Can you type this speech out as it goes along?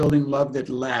building love that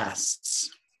lasts.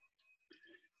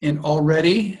 And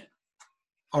already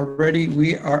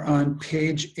we are on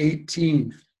page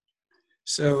 18.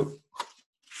 So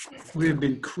we have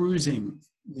been cruising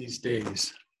these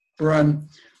days. We're on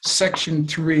section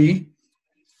 3.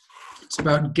 It's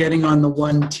about getting on the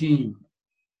one team.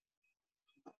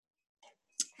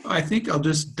 I think I'll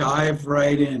just dive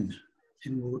right in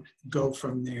and we'll go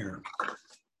from there.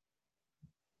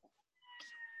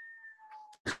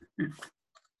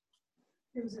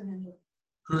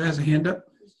 Who has a hand up?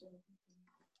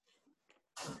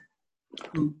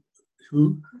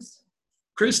 Who?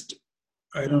 Chris?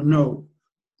 I don't know.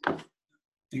 I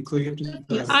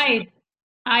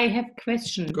have a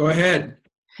question. Go ahead.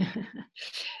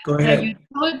 Go ahead.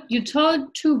 You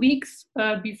told 2 weeks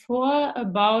before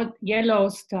about yellow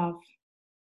stuff.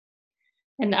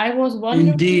 And I was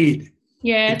wondering. Indeed.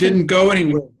 Yes. It didn't go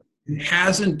anywhere. It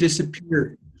hasn't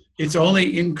disappeared. It's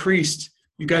only increased.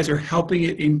 You guys are helping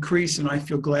it increase, and I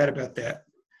feel glad about that.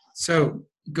 So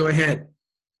go ahead.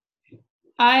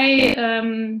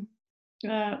 Well,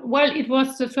 it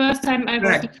was the first time I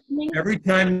was listening. Every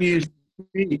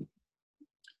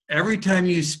time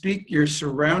you speak, you're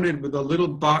surrounded with a little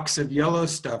box of yellow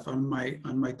stuff on my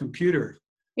computer.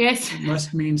 Yes. It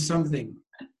must mean something.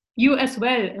 You as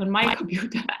well on my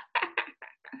computer.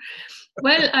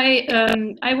 Well,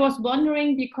 I was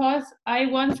wondering because I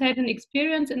once had an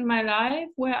experience in my life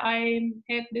where I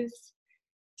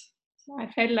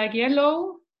felt like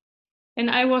yellow, and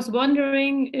I was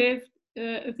wondering if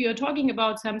you're talking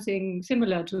about something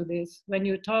similar to this when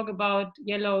you talk about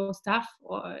yellow stuff,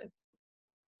 or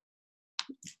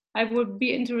I would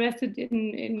be interested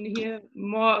in hear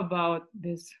more about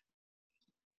this.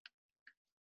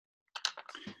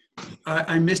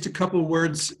 I missed a couple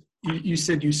words. You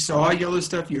said you saw yellow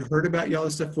stuff. You heard about yellow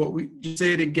stuff. You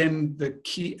say it again, the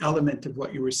key element of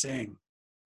what you were saying.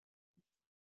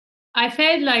 I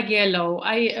felt like yellow.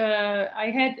 I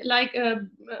had like a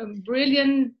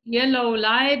brilliant yellow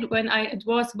light when I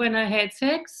had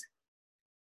sex,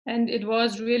 and it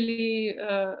was really.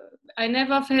 I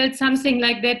never felt something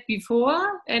like that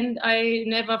before, and I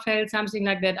never felt something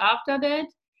like that after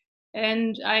that.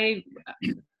 And I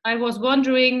was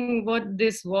wondering what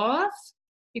this was,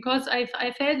 because I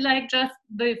felt like just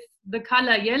the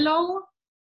color yellow,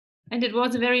 and it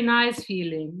was a very nice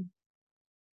feeling.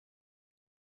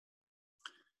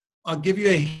 I'll give you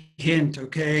a hint,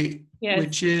 okay? Yes.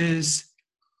 Which is,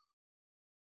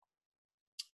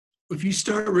 if you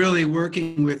start really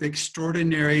working with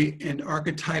extraordinary and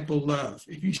archetypal love,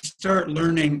 if you start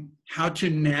learning how to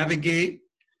navigate,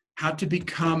 how to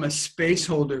become a space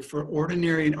holder for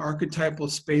ordinary and archetypal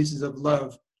spaces of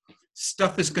love,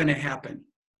 stuff is going to happen.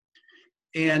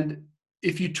 And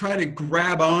if you try to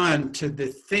grab on to the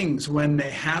things when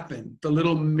they happen, the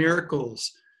little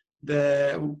miracles,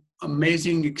 the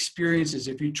amazing experiences,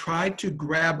 if you try to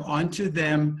grab onto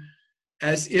them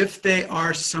as if they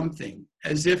are something,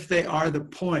 as if they are the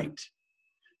point,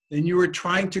 then you are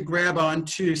trying to grab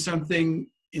onto something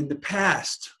in the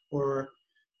past or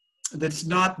that's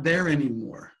not there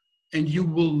anymore. And you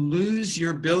will lose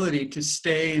your ability to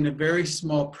stay in a very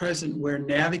small present where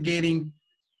navigating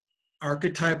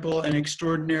archetypal and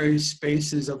extraordinary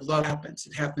spaces of love happens.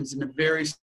 It happens in a very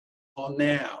small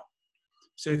now.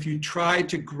 So if you try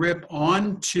to grip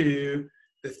onto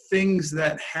the things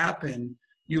that happen,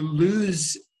 you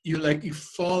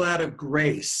fall out of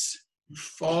grace. You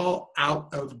fall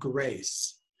out of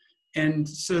grace. And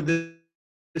so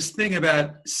this thing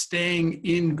about staying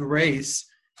in grace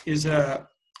is how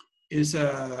do you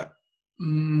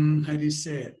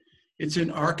say it? It's an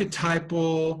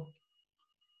archetypal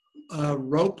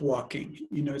rope walking.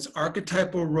 It's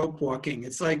archetypal rope walking.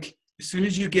 It's like as soon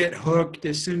as you get hooked,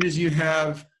 as soon as you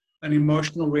have an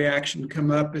emotional reaction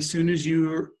come up, as soon as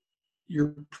your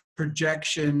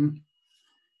projection,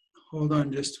 hold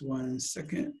on just 1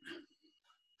 second.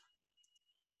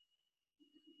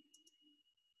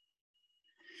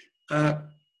 As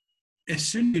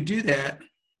soon as you do that,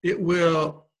 it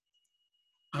will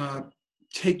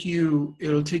take you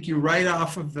right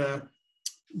off of the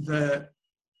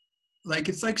like,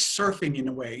 it's like surfing in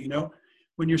a way,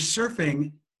 when you're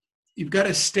surfing, you've got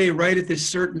to stay right at this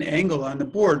certain angle on the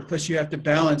board, plus you have to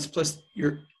balance, plus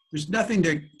there's nothing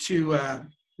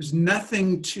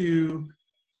to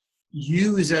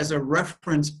use as a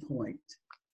reference point,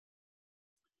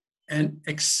 and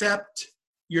accept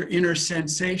your inner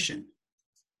sensation.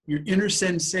 Your inner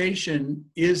sensation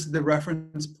is the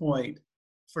reference point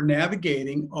for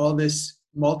navigating all this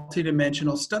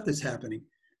multidimensional stuff that's happening.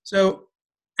 So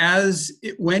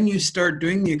when you start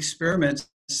doing the experiments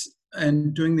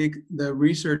and doing the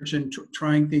research and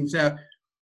trying things out,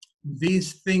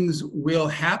 these things will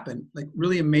happen, like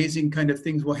really amazing kind of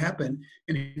things will happen.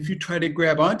 And if you try to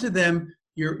grab onto them,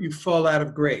 you fall out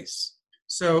of grace.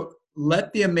 So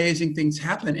let the amazing things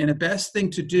happen. And the best thing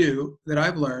to do that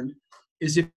I've learned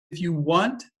is if you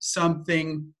want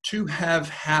something to have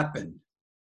happened,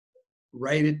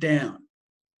 write it down.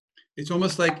 It's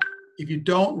almost like if you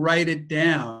don't write it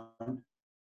down,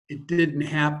 it didn't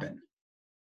happen.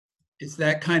 It's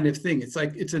that kind of thing. It's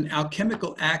like it's an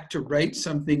alchemical act to write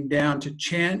something down, to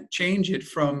change it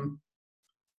from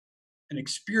an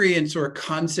experience or a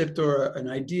concept or an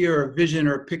idea or a vision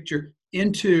or a picture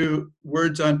into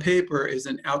words on paper is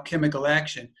an alchemical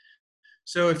action.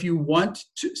 So if you want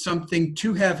something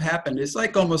to have happened, it's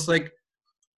like almost like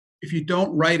if you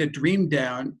don't write a dream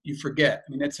down, you forget.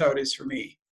 I mean, that's how it is for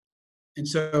me. And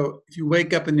so if you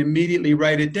wake up and immediately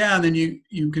write it down, then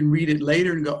you can read it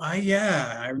later and go, ah,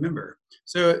 yeah, I remember.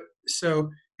 So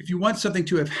if you want something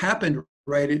to have happened,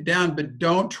 write it down, but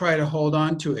don't try to hold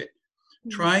on to it. Mm-hmm.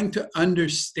 Trying to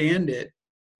understand it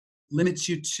limits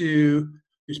you to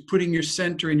just putting your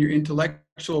center in your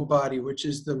intellectual body, which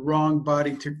is the wrong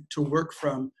body to work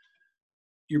from.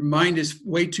 Your mind is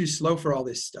way too slow for all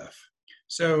this stuff.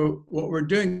 So what we're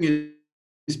doing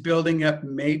is building up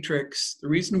matrix. The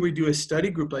reason we do a study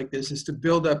group like this is to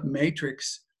build up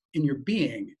matrix in your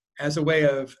being as a way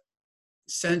of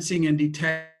sensing and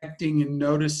detecting and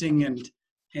noticing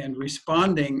and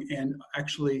responding, and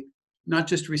actually not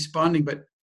just responding, but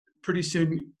pretty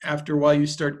soon after a while you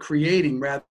start creating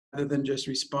rather than just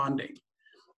responding.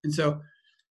 And so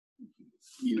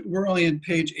we're only on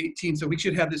page 18, so we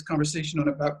should have this conversation on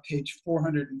about page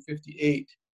 458.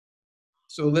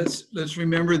 So let's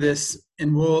remember this,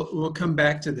 and we'll come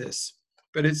back to this.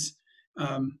 But it's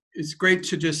great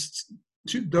to just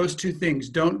those two things.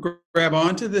 Don't grab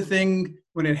onto the thing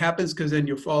when it happens, because then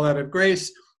you'll fall out of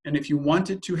grace. And if you want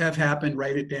it to have happened,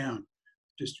 write it down.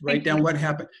 Just write down what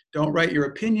happened. Don't write your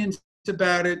opinions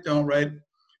about it. Don't write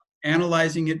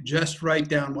analyzing it. Just write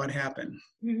down what happened.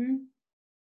 Mm-hmm.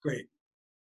 Great.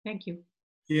 Thank you.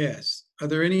 Yes. Are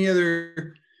there any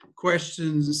other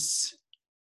questions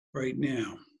right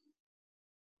now?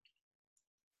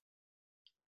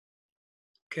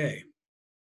 Okay.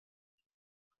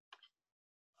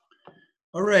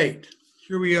 All right.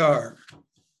 Here we are.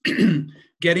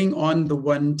 Getting on the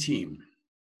one team.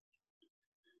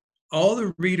 All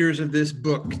the readers of this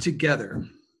book together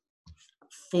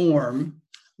form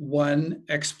one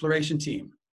exploration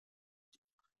team.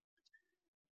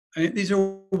 These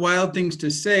are wild things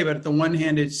to say, but at the one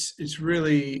hand, it's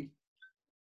really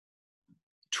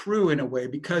true in a way,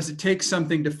 because it takes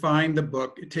something to find the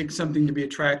book. It takes something to be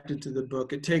attracted to the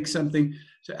book. It takes something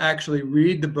to actually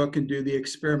read the book and do the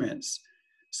experiments.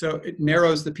 So it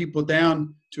narrows the people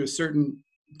down to a certain,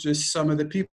 just some of the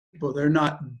people. They're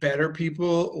not better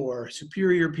people or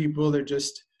superior people. They're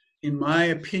just, in my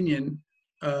opinion,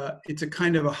 it's a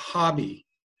kind of a hobby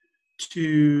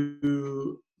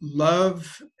to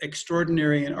love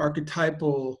extraordinary and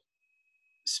archetypal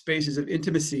spaces of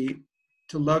intimacy.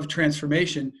 To love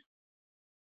transformation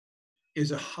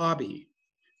is a hobby.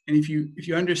 And if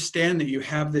you understand that you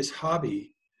have this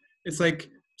hobby, it's like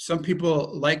some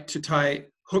people like to tie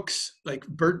hooks, like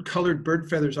colored bird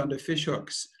feathers onto fish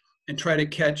hooks and try to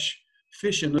catch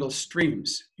fish in little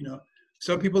streams.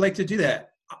 Some people like to do that.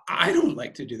 I don't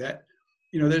like to do that.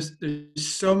 There's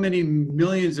so many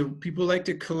millions of people like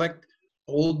to collect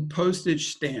old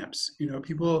postage stamps.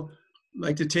 People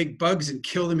like to take bugs and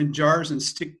kill them in jars and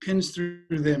stick pins through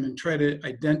them and try to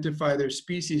identify their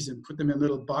species and put them in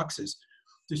little boxes.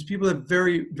 There's people that have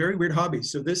very, very weird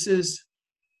hobbies. So this is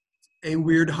a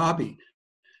weird hobby.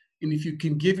 And if you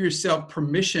can give yourself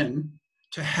permission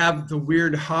to have the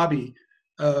weird hobby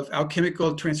of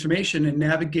alchemical transformation and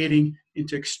navigating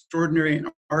into extraordinary and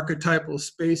archetypal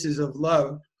spaces of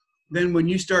love, then when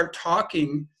you start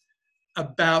talking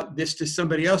about this to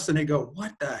somebody else, and they go,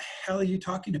 what the hell are you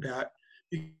talking about?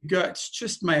 You go, it's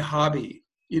just my hobby,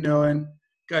 and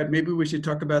God, maybe we should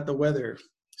talk about the weather,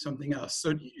 something else. So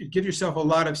you give yourself a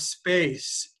lot of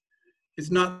space. It's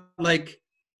not like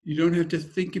you don't have to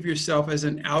think of yourself as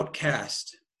an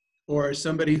outcast or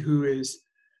somebody who is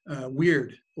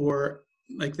weird or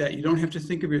like that. You don't have to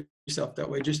think of yourself that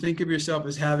way. Just think of yourself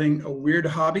as having a weird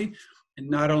hobby. And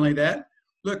not only that,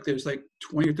 look, there's like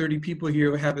 20 or 30 people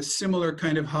here who have a similar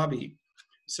kind of hobby.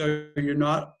 So you're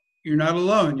not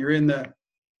alone. You're in the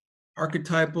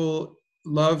archetypal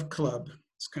love club.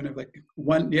 It's kind of like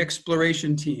the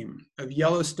exploration team of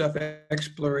Yellow Stuff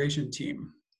exploration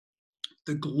team.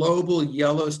 The global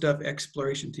Yellow Stuff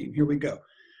exploration team. Here we go.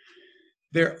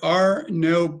 There are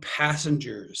no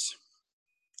passengers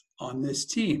on this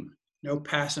team. No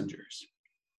passengers.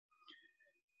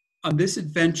 On this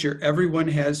adventure, everyone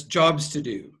has jobs to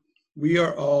do. We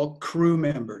are all crew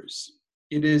members.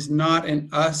 It is not an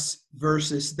us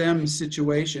versus them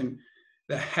situation,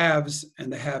 the haves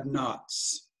and the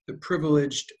have-nots, the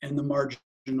privileged and the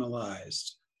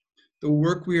marginalized. The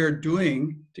work we are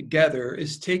doing together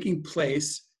is taking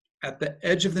place at the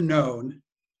edge of the known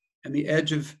and the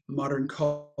edge of modern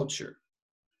culture.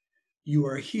 You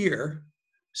are here,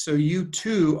 so you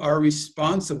too are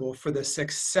responsible for the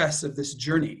success of this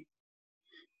journey.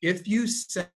 If you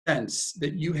sense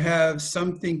that you have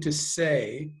something to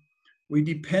say, we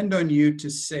depend on you to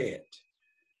say it.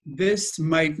 This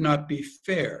might not be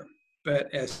fair,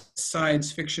 but as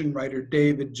science fiction writer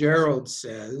David Gerrold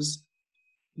says,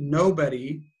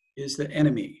 nobody is the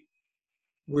enemy.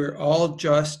 We're all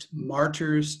just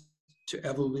martyrs to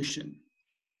evolution.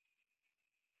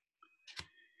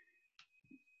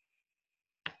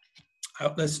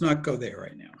 Let's not go there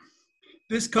right now.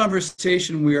 This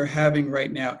conversation we are having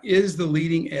right now is the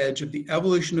leading edge of the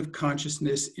evolution of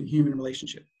consciousness in human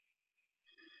relationship.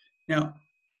 Now,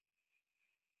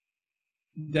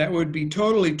 that would be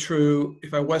totally true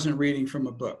if I wasn't reading from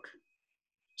a book.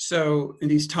 So in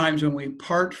these times when we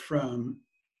part from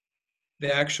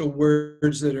the actual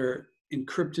words that are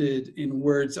encrypted in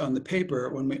words on the paper,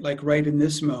 when we, like right in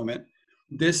this moment,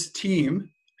 this team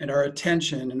and our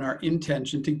attention and our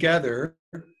intention together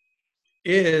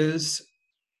is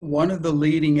one of the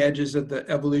leading edges of the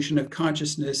evolution of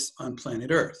consciousness on planet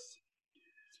Earth.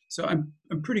 So I'm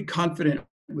pretty confident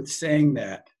with saying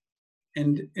that.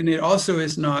 And it also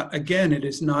is not, again, it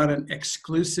is not an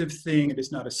exclusive thing, it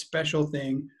is not a special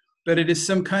thing, but it is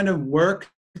some kind of work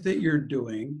that you're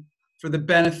doing for the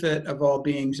benefit of all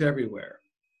beings everywhere.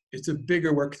 It's a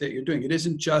bigger work that you're doing. It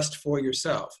isn't just for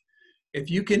yourself. If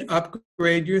you can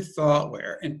upgrade your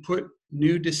thoughtware and put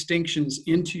new distinctions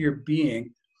into your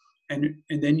being, and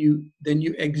then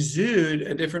you exude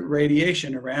a different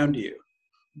radiation around you,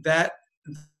 that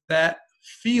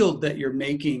field that you're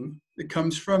making that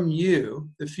comes from you,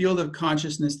 the field of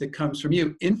consciousness that comes from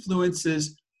you,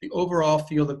 influences the overall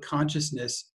field of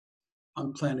consciousness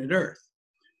on planet Earth.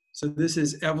 So this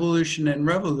is evolution and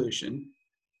revolution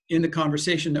in the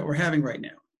conversation that we're having right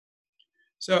now.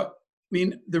 So, I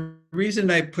mean, the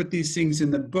reason I put these things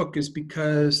in the book is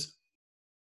because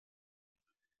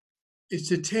it's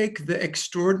to take the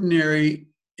extraordinary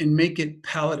and make it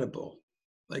palatable.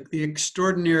 Like the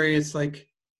extraordinary, it's like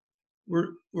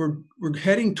we're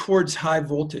heading towards high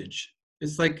voltage.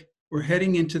 It's like we're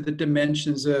heading into the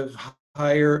dimensions of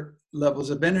higher levels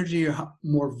of energy,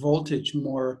 more voltage,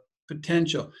 more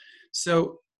potential.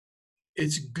 So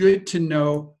it's good to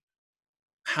know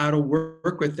how to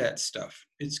work with that stuff.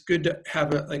 It's good to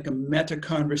have a meta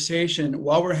conversation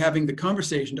while we're having the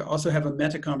conversation, to also have a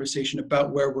meta conversation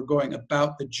about where we're going,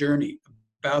 about the journey,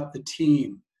 about the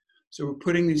team. So we're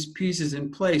putting these pieces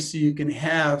in place so you can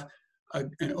have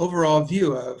an overall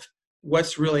view of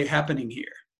what's really happening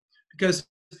here. Because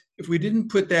if we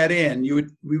didn't put that in,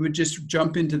 we would just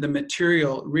jump into the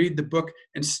material, read the book,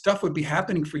 and stuff would be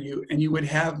happening for you, and you would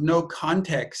have no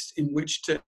context in which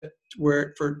to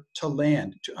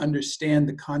land, to understand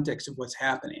the context of what's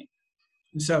happening.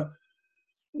 And so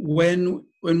when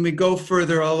we go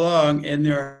further along and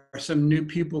there are some new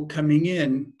people coming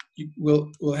in,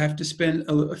 we'll have to spend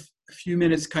a few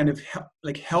minutes kind of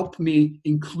help me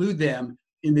include them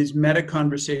in these meta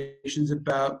conversations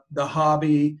about the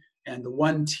hobby and the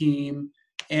one team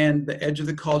and the edge of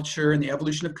the culture and the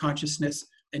evolution of consciousness.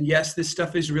 And yes, this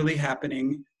stuff is really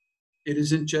happening. It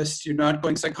isn't just, you're not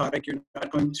going psychotic, you're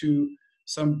not going to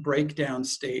some breakdown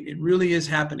state. It really is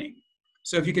happening.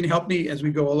 So if you can help me as we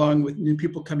go along with new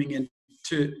people coming in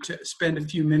to spend a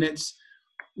few minutes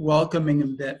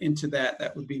welcoming them into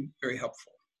that would be very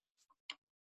helpful.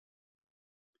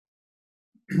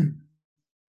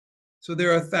 So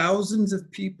there are thousands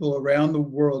of people around the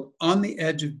world on the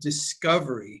edge of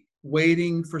discovery,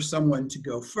 waiting for someone to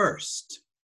go first.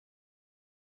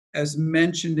 As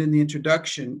mentioned in the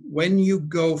introduction, when you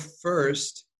go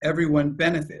first, everyone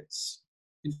benefits.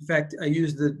 In fact, I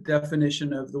use the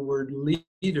definition of the word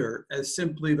leader as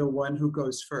simply the one who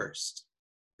goes first.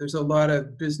 There's a lot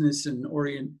of business and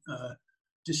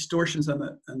distortions on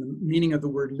the meaning of the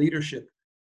word leadership,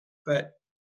 but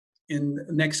in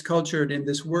the next culture and in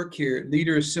this work here,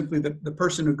 leader is simply the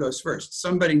person who goes first.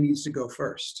 Somebody needs to go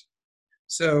first.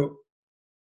 So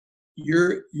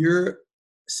you're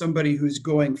somebody who's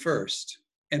going first.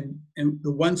 And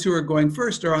the ones who are going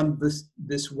first are on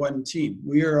this one team.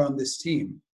 We are on this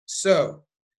team. So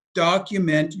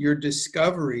document your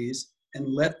discoveries and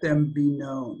let them be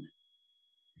known.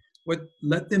 What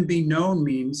let them be known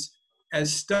means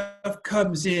as stuff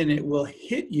comes in, it will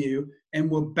hit you and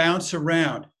will bounce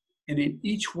around. And in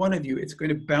each one of you, it's going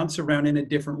to bounce around in a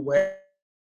different way.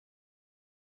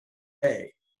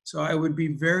 So I would be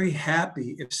very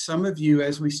happy if some of you,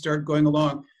 as we start going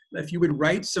along, if you would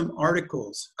write some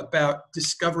articles about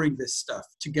discovering this stuff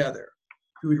together.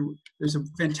 There's a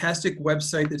fantastic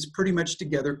website that's pretty much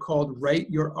together called Write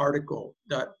Your Article.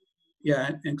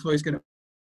 Yeah, and Chloe's going to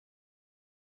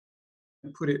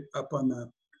put it up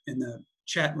in the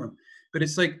chat room. But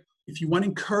it's like, if you want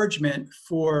encouragement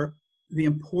for the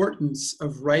importance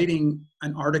of writing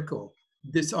an article,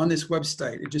 on this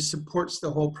website, it just supports the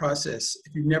whole process.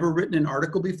 If you've never written an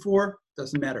article before,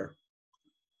 doesn't matter.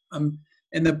 And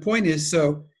the point is,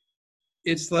 so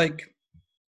it's like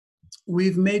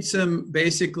we've made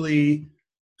basically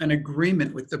an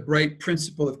agreement with the Bright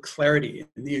Principle of Clarity.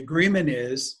 And the agreement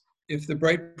is, if the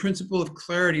Bright Principle of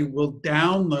Clarity will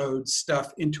download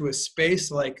stuff into a space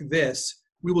like this,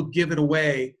 we will give it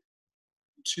away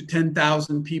to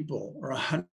 10,000 people or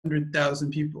 100,000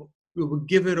 people. We will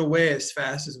give it away as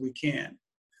fast as we can.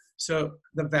 So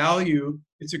the value,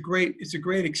 it's a great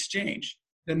exchange.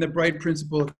 Then the Bright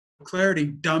Principle of Clarity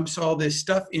dumps all this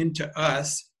stuff into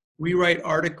us. We write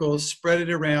articles, spread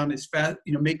it around as fast,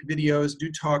 make videos,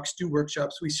 do talks, do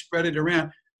workshops. We spread it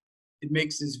around. It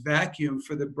makes this vacuum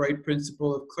for the Bright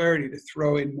Principle of Clarity to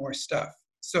throw in more stuff.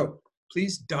 So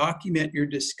please document your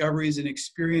discoveries and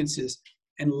experiences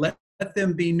and let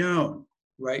them be known.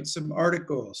 Write some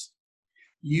articles.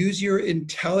 Use your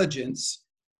intelligence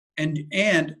and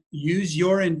use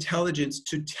your intelligence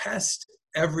to test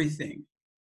everything.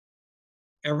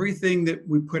 Everything that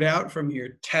we put out from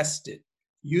here, test it.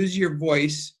 Use your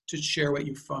voice to share what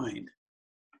you find.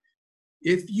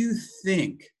 If you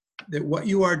think that what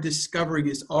you are discovering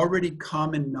is already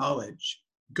common knowledge,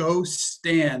 go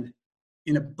stand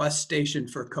in a bus station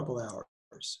for a couple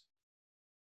hours.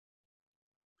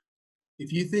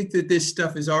 If you think that this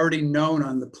stuff is already known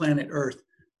on the planet Earth,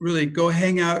 really go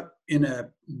hang out in a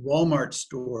Walmart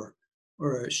store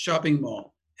or a shopping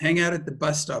mall. Hang out at the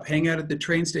bus stop, hang out at the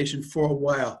train station for a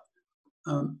while.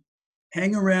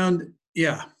 Hang around,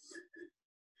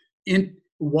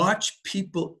 watch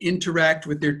people interact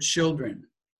with their children.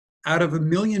 Out of 1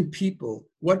 million people,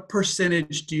 what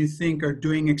percentage do you think are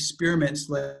doing experiments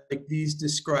like these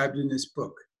described in this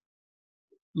book?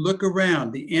 Look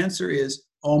around. The answer is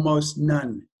almost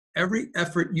none. Every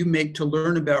effort you make to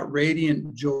learn about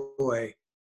radiant joy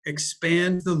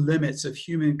expands the limits of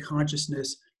human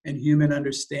consciousness and human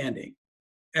understanding.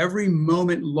 Every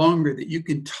moment longer that you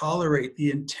can tolerate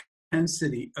the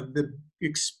intensity of the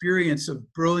experience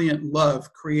of brilliant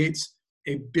love creates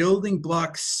a building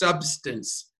block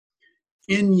substance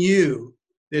in you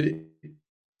that it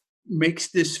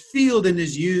makes this field and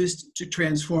is used to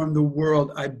transform the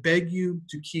world. I beg you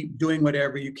to keep doing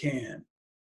whatever you can.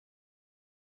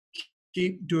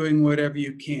 Keep doing whatever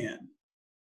you can.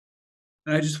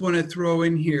 And I just want to throw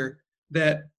in here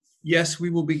that, yes, we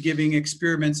will be giving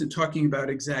experiments and talking about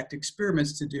exact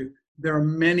experiments to do. There are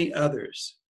many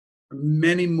others,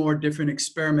 many more different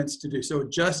experiments to do. So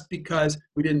just because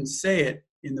we didn't say it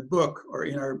in the book or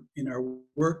in our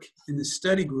work in the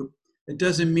study group, it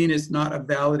doesn't mean it's not a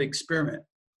valid experiment.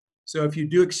 So if you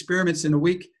do experiments in a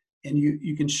week and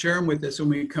you can share them with us when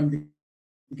we come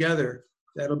together,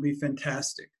 that'll be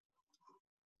fantastic.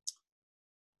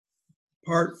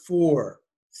 Part 4,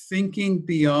 Thinking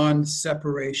Beyond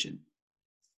Separation.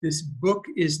 This book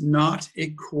is not a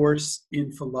course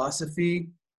in philosophy,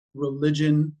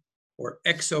 religion, or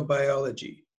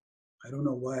exobiology. I don't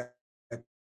know why I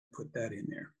put that in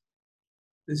there.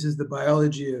 This is the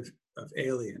biology of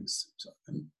aliens. So,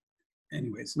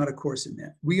 anyway, it's not a course in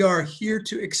that. We are here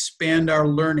to expand our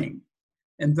learning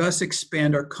and thus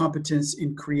expand our competence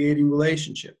in creating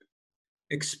relationship.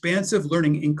 Expansive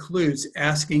learning includes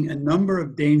asking a number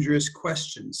of dangerous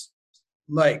questions,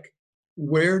 like,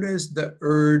 where does the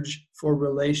urge for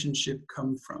relationship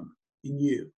come from in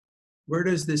you? Where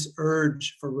does this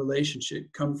urge for relationship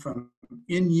come from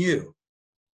in you?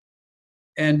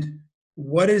 And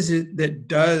what is it that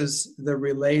does the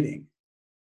relating?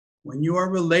 When you are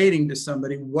relating to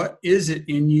somebody, what is it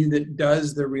in you that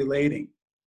does the relating?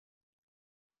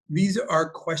 These are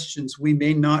questions we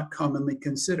may not commonly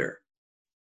consider.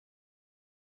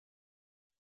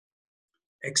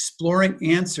 Exploring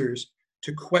answers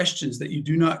to questions that you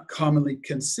do not commonly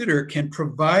consider can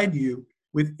provide you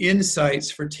with insights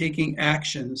for taking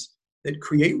actions that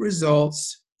create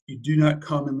results you do not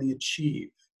commonly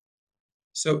achieve.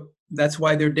 So that's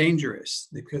why they're dangerous,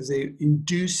 because they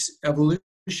induce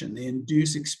evolution, they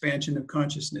induce expansion of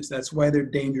consciousness. That's why they're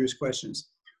dangerous questions.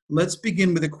 Let's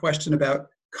begin with a question about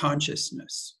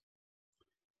consciousness.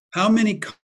 How many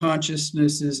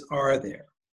consciousnesses are there?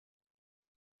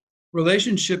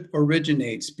 Relationship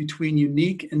originates between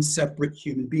unique and separate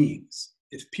human beings.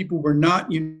 If people were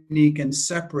not unique and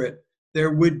separate,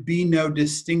 there would be no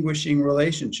distinguishing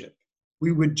relationship.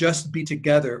 We would just be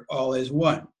together all as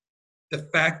one. The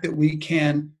fact that we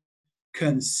can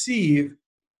conceive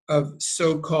of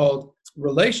so-called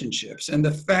relationships and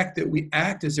the fact that we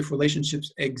act as if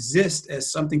relationships exist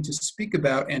as something to speak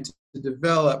about and to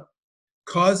develop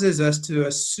causes us to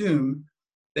assume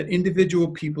that individual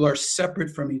people are separate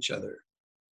from each other.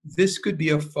 This could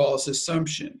be a false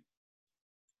assumption.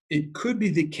 It could be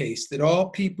the case that all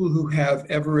people who have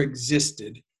ever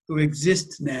existed, who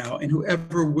exist now, and who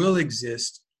ever will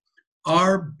exist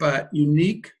are but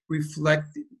uniquely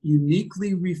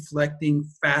reflecting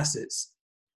facets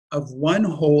of one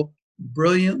whole,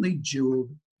 brilliantly jeweled,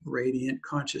 radiant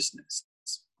consciousness.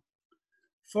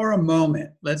 For a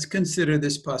moment, let's consider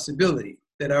this possibility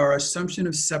that our assumption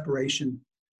of separation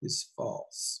is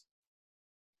false.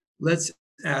 Let's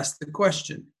ask the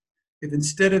question, if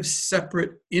instead of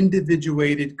separate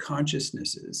individuated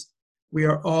consciousnesses, we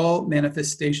are all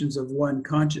manifestations of one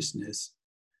consciousness,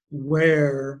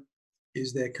 where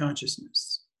is that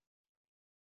consciousness?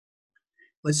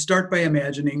 Let's start by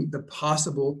imagining the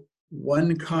possible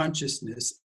one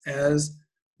consciousness as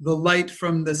the light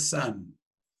from the sun.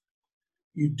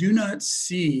 You do not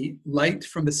see light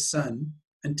from the sun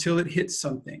until it hits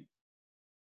something,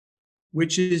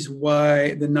 which is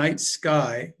why the night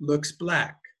sky looks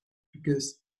black,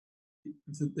 because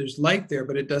there's light there,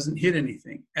 but it doesn't hit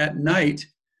anything. At night,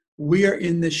 we are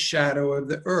in the shadow of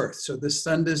the earth, so the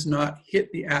sun does not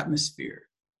hit the atmosphere.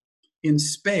 In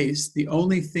space, the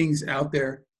only things out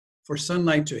there for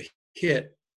sunlight to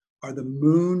hit are the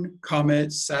moon,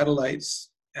 comets,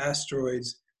 satellites,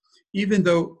 asteroids, even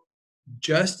though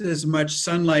just as much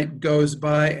sunlight goes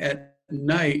by at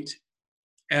night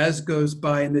as goes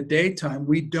by in the daytime,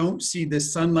 we don't see the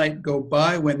sunlight go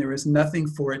by when there is nothing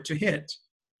for it to hit.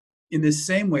 In the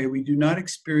same way, we do not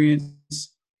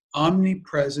experience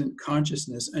omnipresent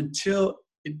consciousness until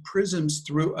it prisms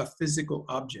through a physical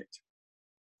object.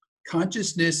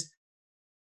 Consciousness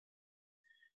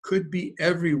could be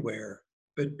everywhere,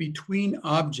 but between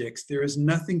objects, there is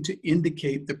nothing to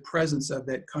indicate the presence of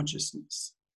that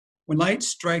consciousness. When light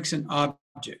strikes an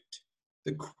object,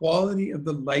 the quality of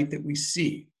the light that we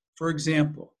see, for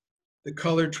example, the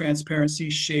color, transparency,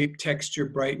 shape, texture,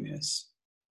 brightness,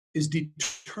 is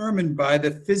determined by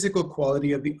the physical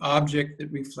quality of the object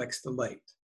that reflects the light.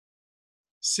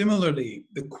 Similarly,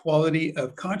 the quality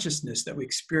of consciousness that we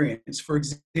experience, for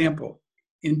example,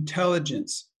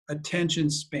 intelligence, attention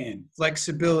span,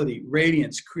 flexibility,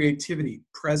 radiance, creativity,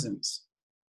 presence,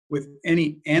 with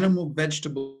any animal,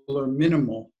 vegetable, or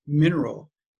mineral,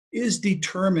 is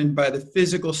determined by the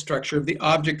physical structure of the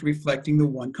object reflecting the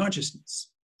one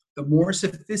consciousness. The more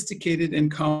sophisticated and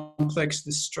complex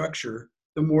the structure,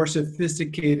 the more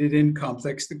sophisticated and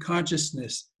complex the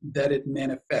consciousness that it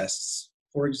manifests.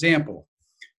 For example,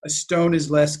 a stone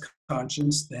is less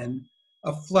conscious than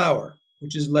a flower,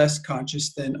 which is less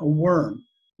conscious than a worm,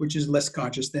 which is less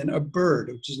conscious than a bird,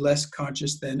 which is less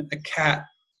conscious than a cat,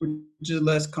 which is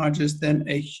less conscious than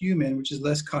a human, which is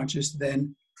less conscious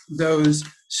than those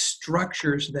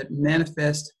structures that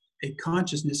manifest a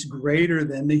consciousness greater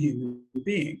than the human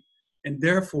being, and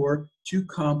therefore too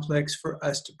complex for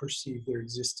us to perceive their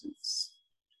existence.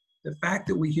 The fact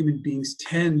that we human beings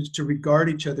tend to regard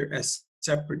each other as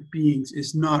separate beings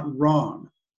is not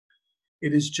wrong.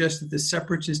 It is just that the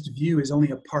separatist view is only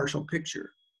a partial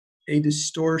picture, a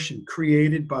distortion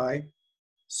created by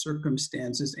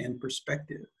circumstances and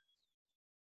perspective.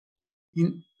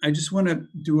 I just want to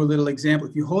do a little example.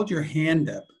 If you hold your hand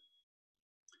up,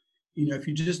 if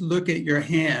you just look at your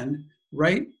hand,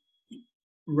 right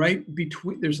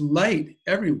between, there's light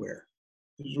everywhere.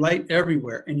 There's light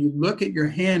everywhere. And you look at your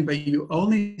hand, but you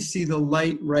only see the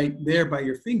light right there by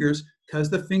your fingers because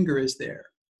the finger is there.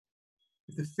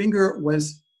 If the finger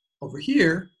was over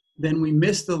here, then we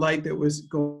miss the light that was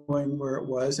going where it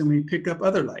was, and we pick up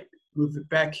other light. Move it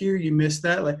back here, you miss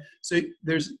that light. So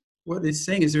what it's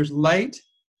saying is there's light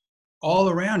all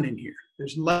around in here.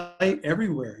 There's light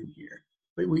everywhere in here,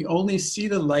 but we only see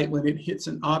the light when it hits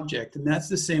an object, and that's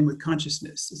the same with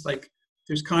consciousness. It's like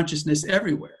there's consciousness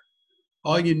everywhere.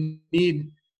 All you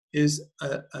need is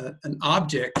an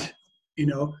object,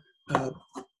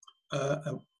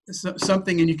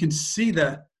 something, and you can see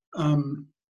the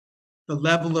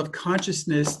level of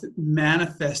consciousness that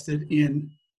manifested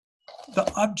in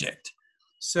the object.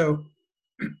 So,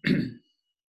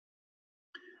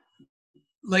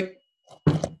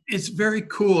 it's very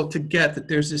cool to get that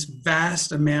there's this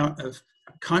vast amount of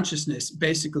consciousness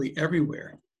basically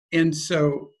everywhere. And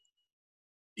so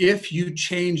if you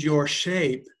change your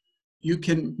shape, you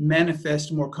can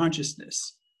manifest more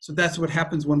consciousness. So that's what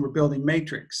happens when we're building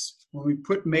matrix. When we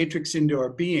put matrix into our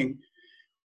being,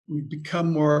 we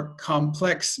become more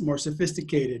complex, more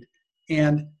sophisticated,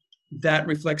 and that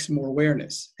reflects more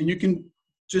awareness. And you can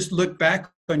just look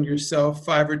back on yourself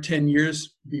 5 or 10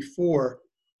 years before,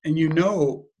 and you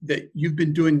know that you've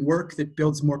been doing work that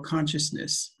builds more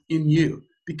consciousness in you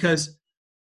because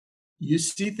you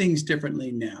see things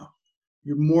differently now.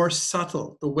 You're more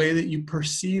subtle. The way that you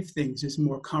perceive things is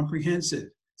more comprehensive.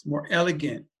 It's more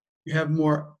elegant. You have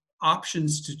more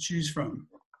options to choose from.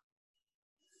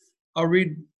 I'll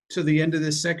read to the end of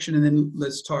this section and then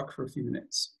let's talk for a few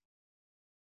minutes.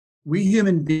 We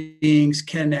human beings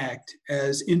can act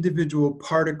as individual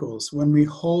particles when we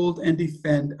hold and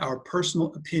defend our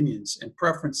personal opinions and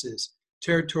preferences,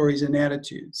 territories, and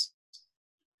attitudes.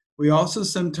 We also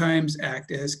sometimes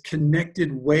act as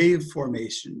connected wave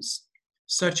formations,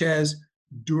 such as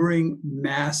during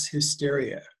mass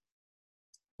hysteria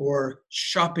or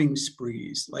shopping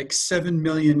sprees, like 7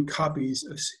 million copies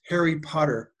of Harry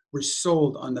Potter were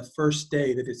sold on the first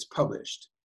day that it's published.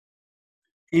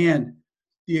 And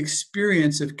the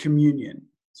experience of communion.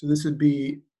 So this would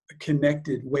be a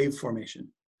connected wave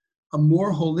formation. A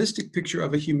more holistic picture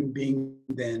of a human being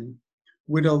then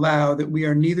would allow that we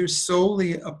are neither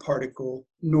solely a particle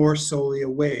nor solely a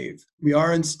wave. We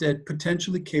are instead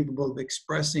potentially capable of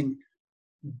expressing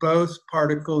both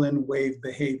particle and wave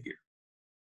behavior.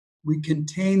 We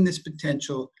contain this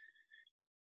potential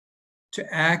to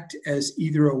act as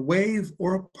either a wave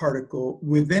or a particle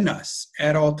within us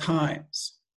at all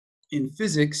times. In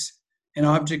physics, an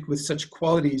object with such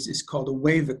qualities is called a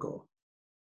wavicle.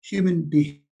 Human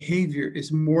behavior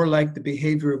is more like the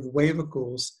behavior of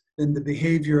wavicles than the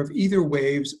behavior of either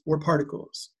waves or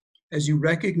particles. As you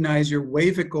recognize your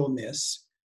wavicleness,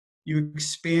 you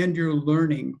expand your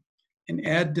learning and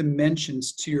add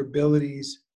dimensions to your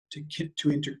abilities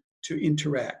to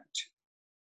interact.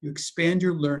 You expand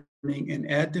your learning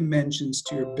and add dimensions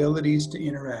to your abilities to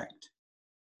interact.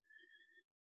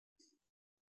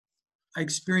 I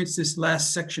experienced this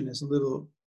last section as a little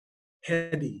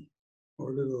heady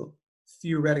or a little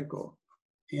theoretical.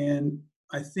 And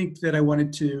I think that I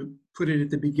wanted to put it at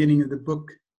the beginning of the book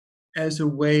as a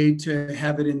way to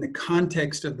have it in the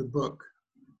context of the book.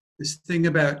 This thing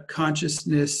about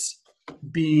consciousness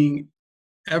being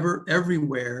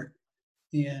everywhere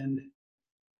and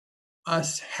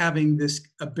us having this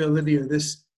ability or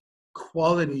this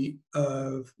quality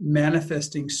of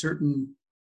manifesting certain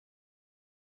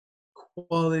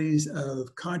qualities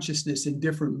of consciousness in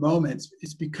different moments.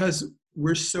 It's because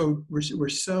we're so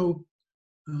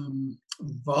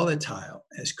volatile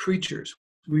as creatures.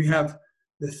 We have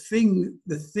the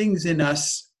things in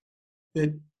us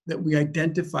that we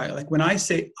identify. Like when I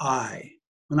say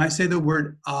the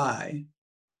word I,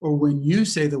 or when you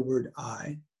say the word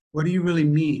I, what do you really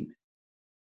mean?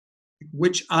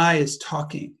 Which I is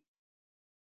talking?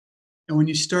 And when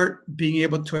you start being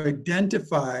able to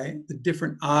identify the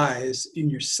different I's in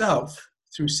yourself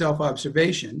through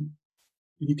self-observation,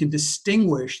 you can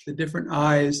distinguish the different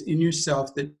I's in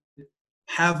yourself that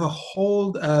have a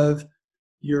hold of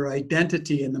your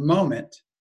identity in the moment.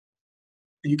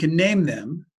 And you can name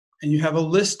them, and you have a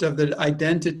list of the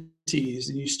identities,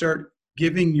 and you start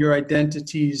giving your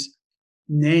identities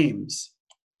names.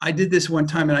 I did this one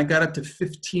time, and I got up to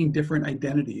 15 different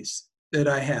identities that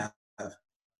I have.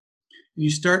 You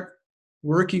start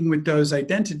working with those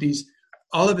identities,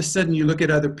 all of a sudden you look at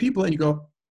other people and you go,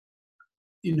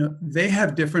 they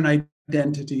have different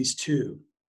identities too.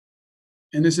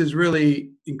 And this is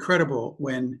really incredible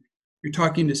when you're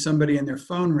talking to somebody and their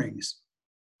phone rings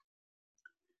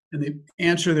and they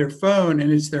answer their phone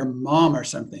and it's their mom or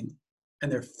something, and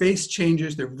their face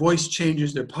changes, their voice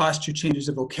changes, their posture changes,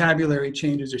 their vocabulary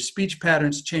changes, their speech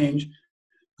patterns change,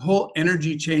 the whole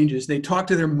energy changes. They talk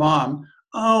to their mom.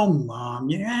 Oh, mom,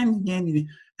 yeah. And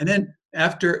then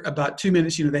after about 2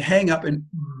 minutes, they hang up and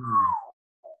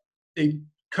they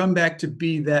come back to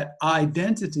be that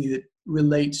identity that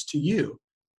relates to you.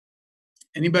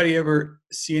 Anybody ever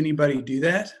see anybody do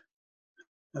that?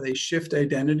 How they shift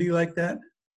identity like that?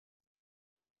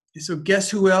 So guess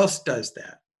who else does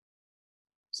that?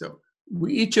 So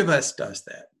each of us does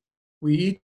that. We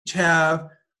each have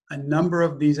a number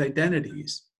of these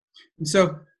identities. And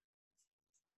so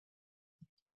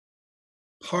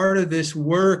part of this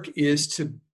work is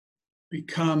to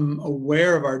become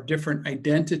aware of our different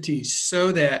identities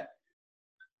so that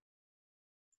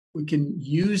we can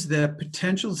use the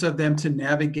potentials of them to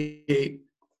navigate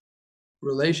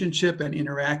relationship and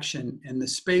interaction and the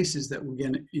spaces that we're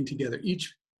getting in together.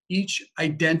 Each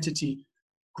identity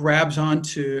grabs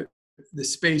onto the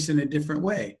space in a different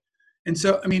way. And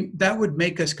so, I mean, that would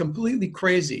make us completely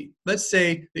crazy. Let's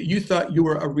say that you thought you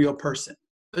were a real person.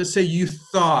 Let's say you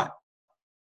thought,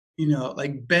 you know,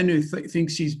 like Bennu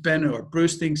thinks he's Bennu, or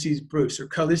Bruce thinks he's Bruce, or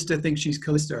Callista thinks she's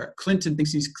Callista, or Clinton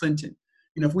thinks he's Clinton.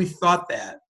 You know, if we thought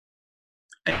that,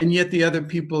 and yet the other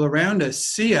people around us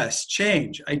see us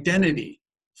change identity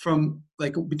from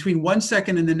like between 1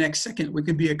 second and the next second, we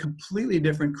could be a completely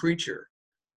different creature,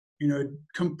 you know,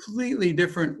 completely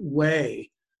different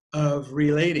way of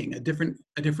relating, a different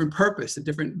purpose, a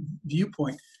different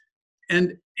viewpoint.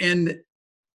 And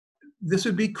this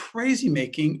would be crazy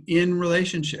making in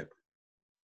relationship.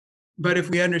 But if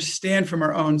we understand from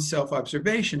our own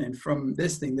self-observation and from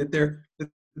this thing that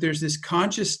there's this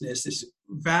consciousness, this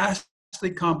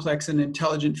vastly complex and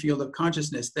intelligent field of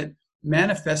consciousness that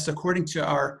manifests according to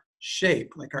our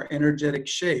shape, like our energetic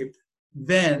shape,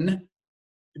 then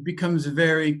it becomes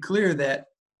very clear that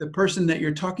the person that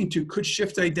you're talking to could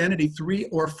shift identity 3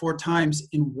 or 4 times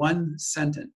in one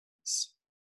sentence.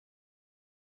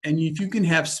 And if you can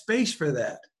have space for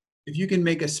that, if you can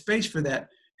make a space for that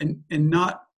and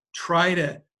not try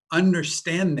to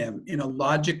understand them in a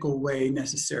logical way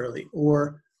necessarily,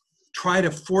 or try to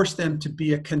force them to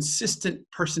be a consistent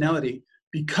personality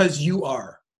because you're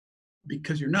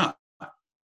not.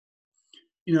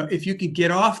 You know, if you can get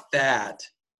off that,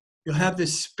 you'll have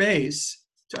this space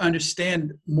to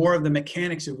understand more of the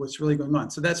mechanics of what's really going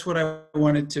on. So that's what I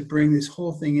wanted to bring this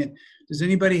whole thing in. Does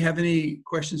anybody have any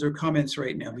questions or comments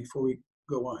right now before we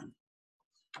go on?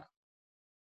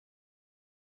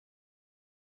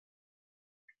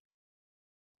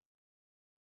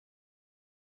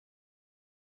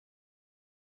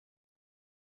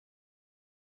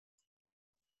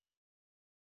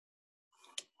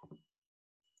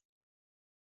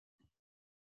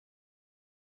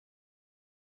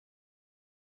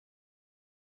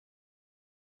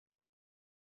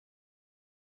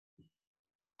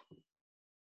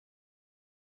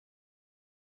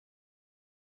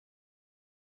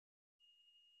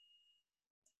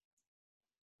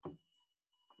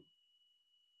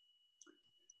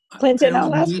 Clinton,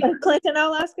 I'll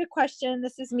ask a question.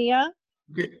 This is Mia.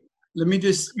 Okay. Let me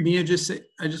just, Mia, just say,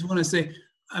 I just want to say,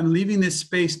 I'm leaving this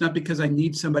space not because I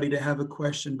need somebody to have a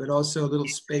question, but also a little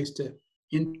space to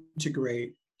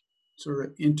integrate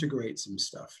some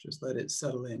stuff. Just let it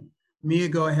settle in. Mia,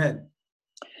 go ahead.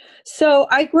 So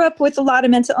I grew up with a lot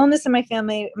of mental illness in my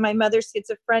family. My mother's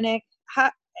schizophrenic.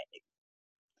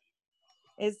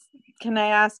 Can I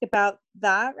ask about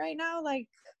that right now? Like,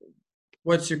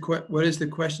 what is the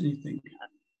question you think?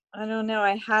 I don't know.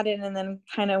 I had it and then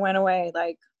kind of went away.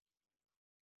 Like,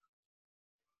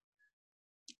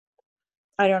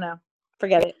 I don't know.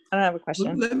 Forget it. I don't have a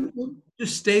question. We'll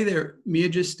just stay there. Mia,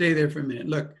 just stay there for a minute.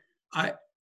 Look, I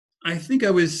think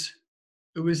it was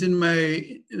in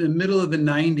the middle of the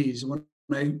 90s when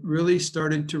I really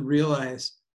started to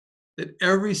realize that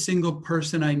every single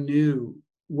person I knew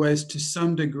was to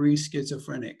some degree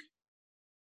schizophrenic,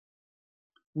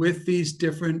 with these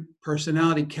different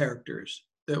personality characters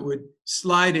that would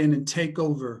slide in and take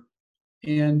over.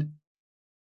 And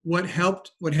what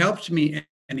helped me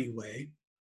anyway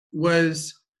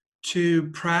was to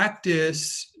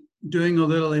practice doing a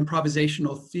little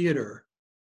improvisational theater.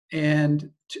 And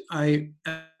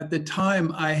at the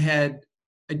time I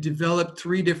developed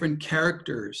 3 different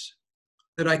characters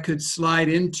that I could slide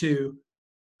into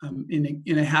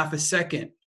in a half a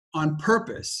second on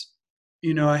purpose.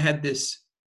 You know, I had this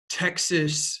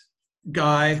Texas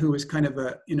guy who was kind of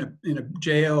in a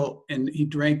jail, and he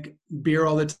drank beer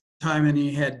all the time, and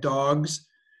he had dogs.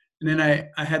 And then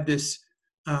I had this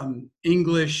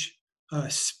English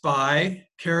spy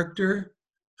character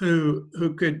who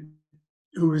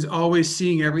was always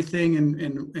seeing everything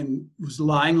and was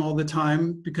lying all the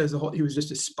time because he was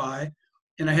just a spy.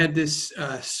 And I had this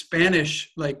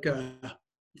Spanish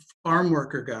farm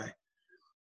worker guy,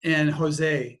 and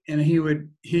Jose, and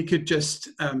he could just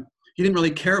he didn't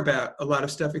really care about a lot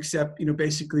of stuff except, you know,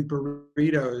 basically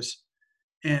burritos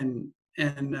and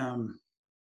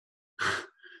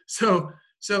so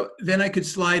then I could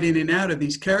slide in and out of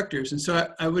these characters. And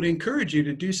so I would encourage you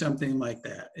to do something like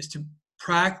that, is to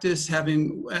practice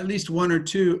having at least 1 or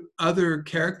 2 other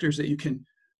characters that you can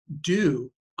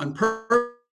do on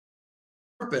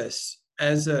purpose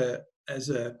as a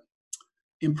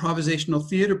improvisational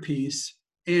theater piece.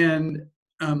 And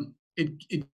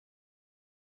it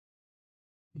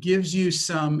gives you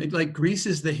it like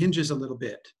greases the hinges a little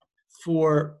bit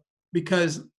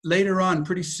because later on,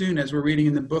 pretty soon, as we're reading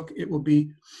in the book, it will be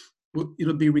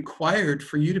it'll be required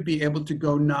for you to be able to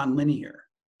go nonlinear,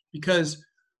 because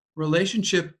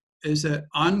relationship is an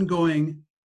ongoing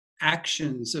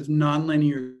actions of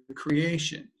nonlinear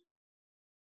creation.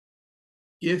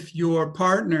 If your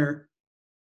partner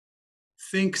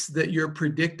thinks that you're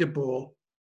predictable,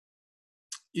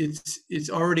 it's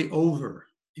already over.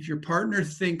 If your partner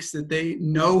thinks that they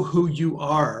know who you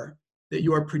are, that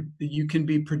you can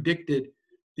be predicted,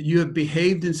 that you have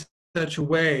behaved in such a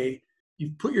way,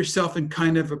 you've put yourself in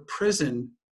kind of a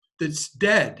prison that's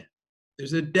dead.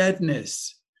 There's a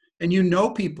deadness. And you know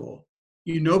people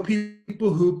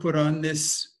who put on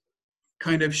this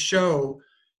kind of show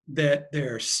that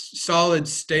they're solid,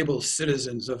 stable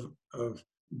citizens of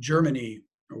Germany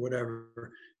or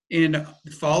whatever, and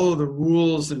follow the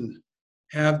rules and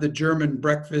have the German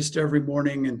breakfast every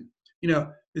morning, and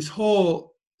this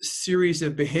whole series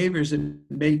of behaviors that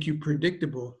make you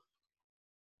predictable.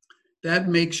 That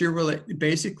makes your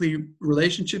basically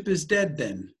relationship is dead.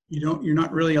 Then you're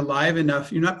not really alive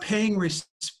enough. You're not paying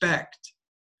respect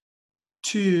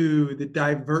to the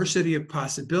diversity of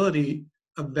possibility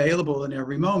available in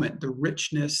every moment, the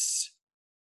richness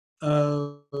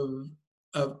of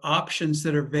options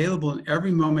that are available in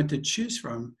every moment to choose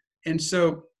from. And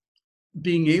so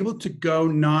being able to go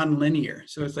non-linear.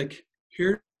 So it's like,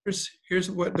 here's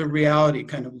what the reality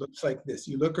kind of looks like this.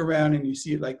 You look around and you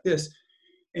see it like this,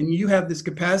 and you have this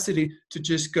capacity to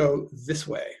just go this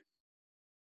way,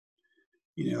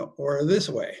 or this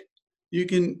way. You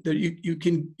can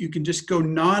just go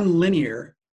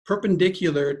non-linear,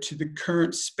 perpendicular to the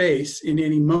current space in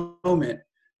any moment.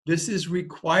 This is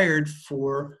required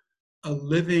for a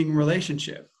living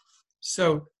relationship.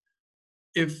 So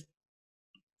if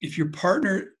your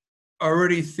partner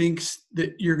already thinks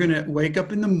that you're going to wake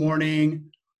up in the morning,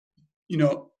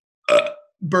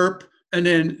 burp, and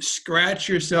then scratch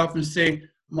yourself and say,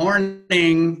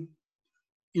 morning,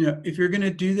 if you're going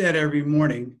to do that every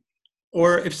morning,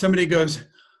 or if somebody goes,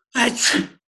 and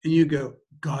you go,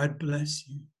 God bless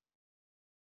you.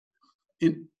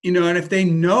 And if they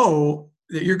know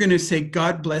that you're going to say,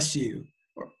 God bless you,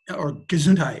 or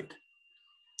Gesundheit,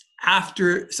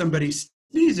 after somebody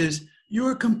sneezes, you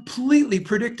are completely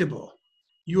predictable.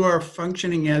 You are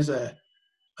functioning as a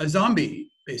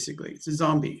zombie, basically. It's a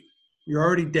zombie. You're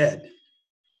already dead.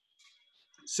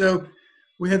 So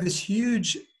we have this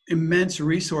huge, immense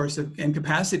resource and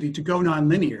capacity to go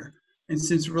nonlinear. And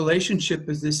since relationship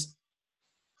is this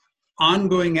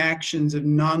ongoing actions of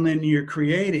nonlinear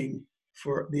creating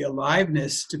for the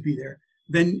aliveness to be there,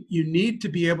 then you need to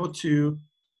be able to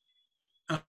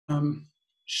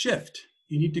shift.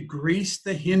 You need to grease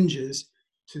the hinges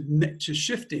to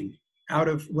shifting out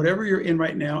of whatever you're in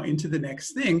right now into the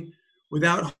next thing,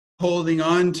 without holding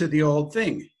on to the old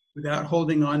thing, without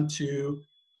holding on to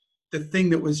the thing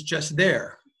that was just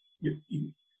there. You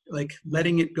like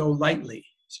letting it go lightly.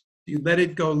 You let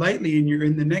it go lightly and you're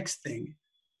in the next thing.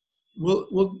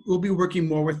 We'll be working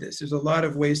more with this. There's a lot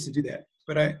of ways to do that,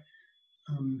 but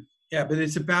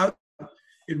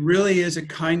it really is a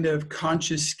kind of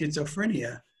conscious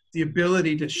schizophrenia, the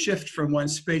ability to shift from one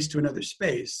space to another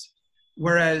space.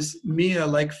 Whereas Mia,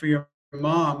 like for your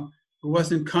mom, it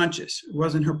wasn't conscious. It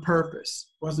wasn't her purpose.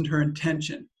 It wasn't her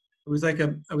intention. It was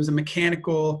a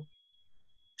mechanical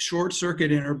short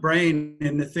circuit in her brain,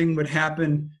 and the thing would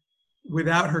happen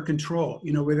without her control,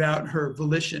 without her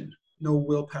volition, no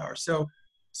willpower. So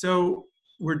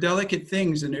we're delicate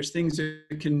things, and there's things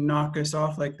that can knock us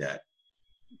off like that,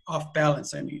 off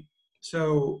balance, I mean.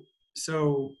 So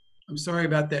I'm sorry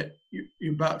about that,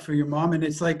 about for your mom. And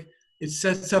it's like, it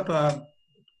sets up an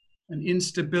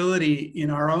instability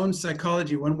in our own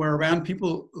psychology. When we're around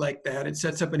people like that, it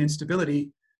sets up an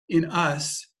instability in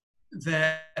us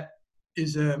that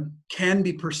can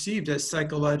be perceived as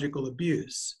psychological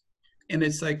abuse. And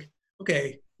it's like,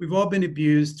 okay, we've all been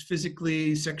abused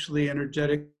physically, sexually,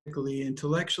 energetically,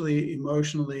 intellectually,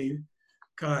 emotionally,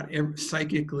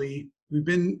 psychically. We've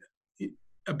been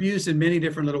abused in many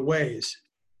different little ways.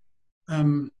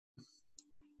 To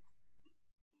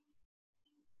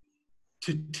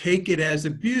take it as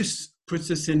abuse puts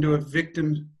us into a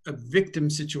victim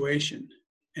situation.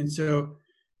 And so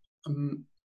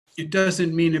it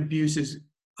doesn't mean abuse is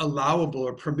allowable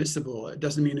or permissible. It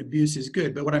doesn't mean abuse is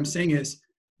good. But what I'm saying is,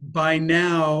 by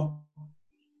now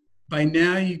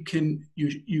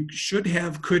you should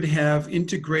have, could have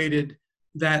integrated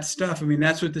that stuff. I mean,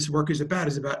 that's what this work is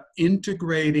about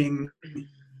integrating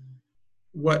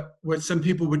what some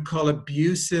people would call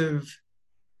abusive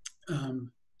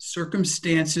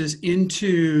circumstances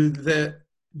into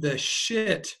the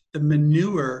shit, the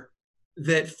manure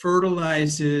that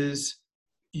fertilizes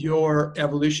your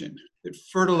evolution. It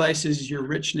fertilizes your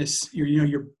richness,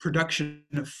 your production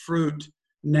of fruit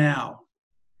now.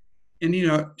 And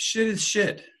shit is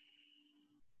shit.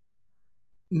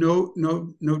 No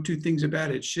two things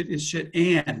about it. Shit is shit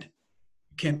and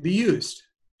can be used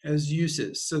as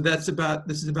uses. So this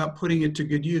is about putting it to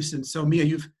good use. And so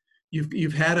Mia,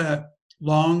 you've had a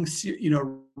long,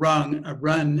 run,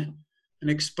 an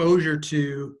exposure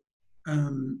to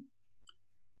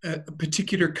a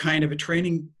particular kind of a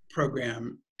training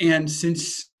program. And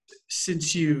since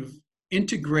you've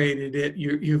integrated it,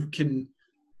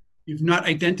 you've not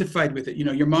identified with it.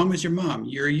 Your mom is your mom,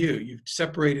 you're you. You've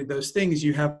separated those things,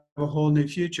 you have a whole new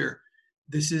future.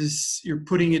 You're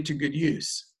putting it to good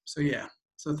use. So yeah.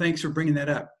 So thanks for bringing that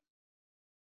up.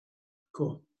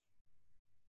 Cool.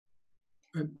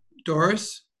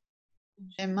 Doris?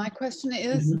 And my question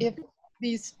is, if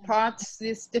these parts,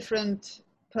 these different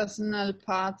personal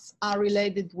parts are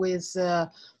related with,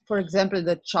 for example,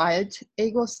 the child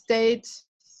ego state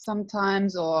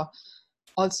sometimes, or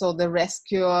also the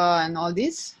rescuer and all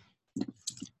this?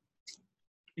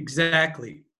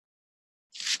 Exactly.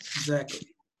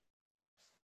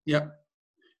 Yep.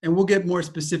 And we'll get more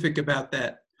specific about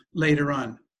that later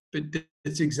on, but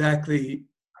it's exactly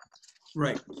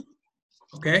right.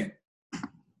 Okay?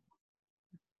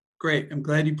 Great. I'm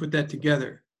glad you put that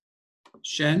together.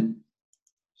 Shannon?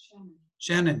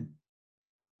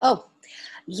 Oh,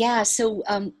 yeah. So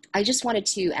I just wanted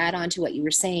to add on to what you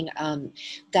were saying,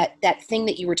 that thing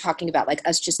that you were talking about, like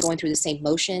us just going through the same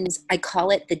motions. I call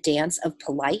it the dance of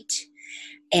polite.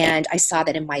 And I saw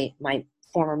that in my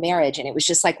former marriage. And it was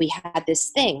just like we had this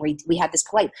thing where we had this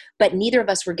polite, but neither of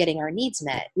us were getting our needs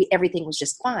met. Everything was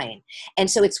just fine. And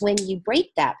so it's when you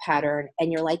break that pattern and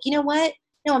you're like, you know what?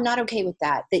 No, I'm not okay with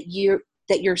that. That you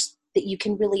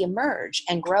can really emerge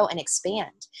and grow and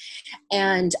expand.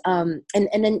 And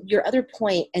then your other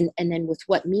point, and then with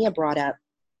what Mia brought up,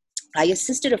 I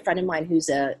assisted a friend of mine who's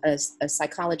a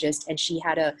psychologist, and she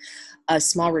had a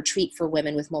small retreat for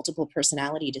women with multiple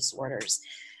personality disorders.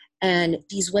 And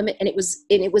these women, and it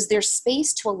was their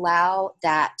space to allow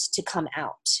that to come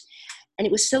out. And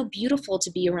it was so beautiful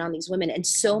to be around these women. And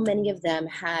so many of them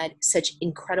had such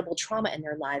incredible trauma in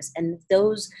their lives. And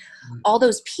all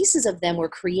those pieces of them were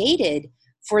created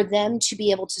for them to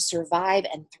be able to survive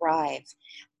and thrive.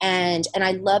 And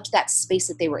I loved that space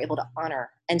that they were able to honor.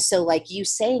 And so like you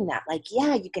saying that, like,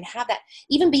 yeah, you can have that.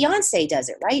 Even Beyonce does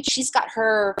it, right? She's got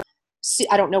her,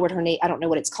 I don't know what her name, I don't know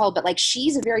what it's called, but like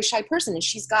she's a very shy person and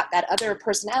she's got that other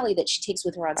personality that she takes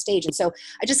with her on stage. And so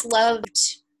I just loved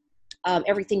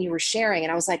everything you were sharing.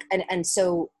 And I was like, and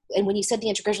when you said the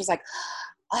integration, I was like,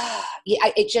 yeah,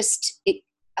 it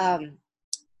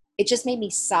just made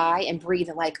me sigh and breathe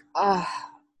and like,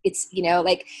 it's,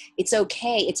 like, it's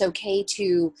okay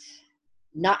to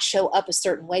not show up a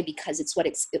certain way because it's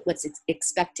what's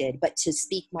expected, but to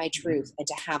speak my truth and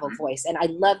to have a voice. And I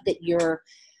love that you're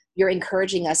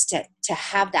encouraging us to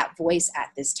have that voice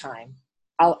at this time.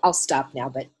 I'll stop now,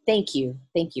 but thank you,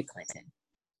 Clinton.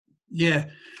 Yeah,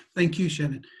 thank you,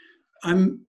 Shannon.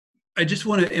 I just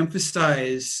want to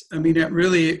emphasize,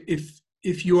 really,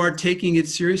 if you are taking it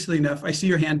seriously enough, I see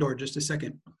your hand, Dor, just a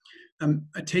second.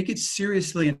 I take it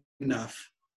seriously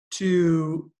enough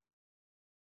to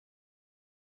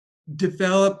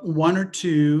develop one or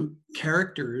two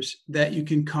characters that you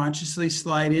can consciously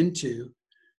slide into.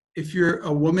 If you're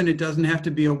a woman, it doesn't have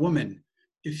to be a woman.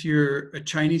 If you're a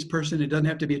Chinese person, it doesn't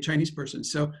have to be a Chinese person.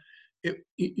 So,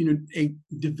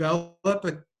 develop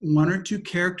one or two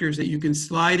characters that you can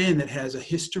slide in that has a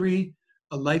history,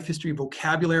 a life history,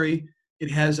 vocabulary.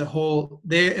 It has a whole,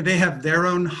 they have their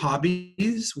own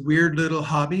hobbies, weird little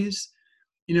hobbies,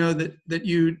 that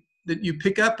you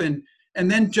pick up and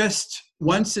then just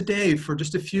once a day for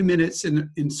just a few minutes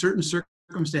in certain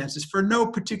circumstances for no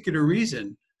particular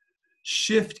reason,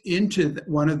 shift into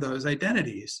one of those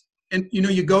identities. And,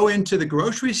 you go into the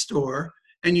grocery store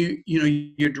and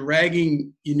you're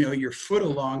dragging, your foot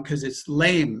along because it's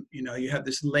lame. You have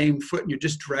this lame foot and you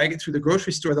just drag it through the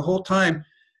grocery store the whole time.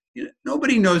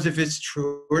 Nobody knows if it's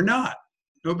true or not.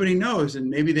 Nobody knows. And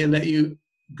maybe they let you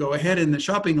go ahead in the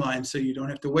shopping line so you don't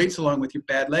have to wait so long with your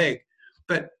bad leg.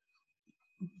 But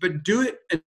do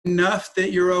it enough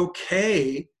that you're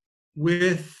okay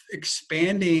with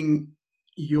expanding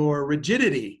your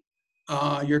rigidity,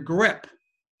 your grip,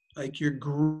 like your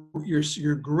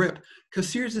grip.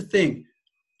 Because here's the thing,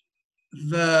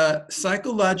 the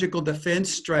psychological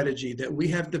defense strategy that we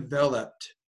have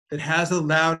developed that has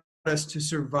allowed us to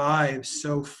survive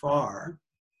so far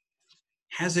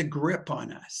has a grip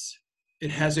on us.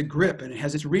 It has a grip, and it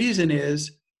has its reason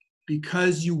is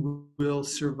because you will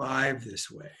survive this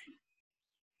way.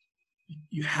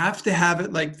 you have to have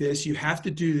it like this. You have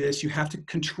to do this. You have to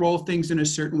control things in a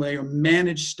certain way or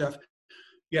manage stuff.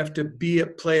 You have to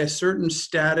play a certain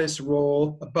status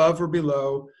role above or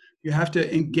below. You have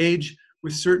to engage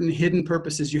with certain hidden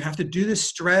purposes. You have to do this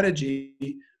strategy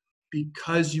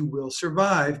because you will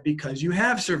survive, because you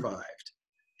have survived.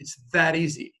 It's that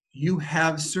easy. You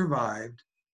have survived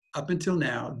up until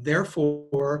now.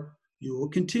 Therefore, you will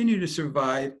continue to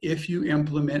survive if you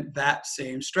implement that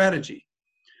same strategy.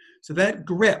 So that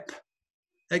grip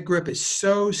is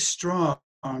so strong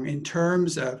in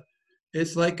terms of,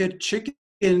 it's like a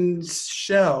chicken's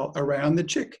shell around the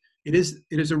chick. It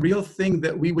is a real thing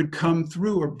that we would come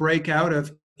through or break out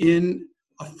of in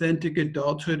authentic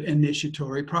adulthood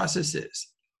initiatory processes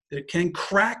that can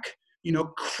crack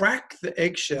the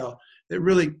eggshell, that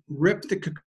really rip the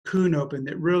cocoon open,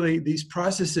 that really these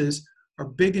processes are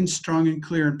big and strong and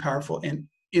clear and powerful and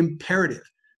imperative.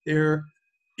 They're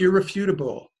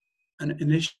irrefutable. An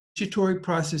initiatory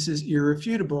process is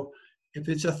irrefutable if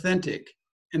it's authentic,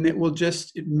 and it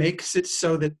makes it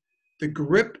so that the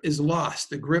grip is lost,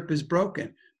 the grip is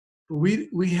broken.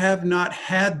 We have not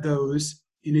had those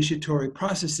initiatory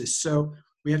processes, so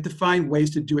we have to find ways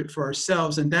to do it for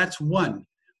ourselves, and that's one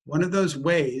of those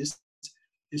ways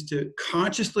is to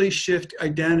consciously shift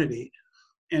identity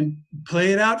and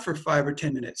play it out for 5 or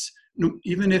 10 minutes.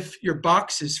 Even if your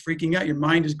box is freaking out, your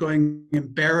mind is going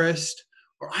embarrassed,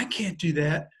 or I can't do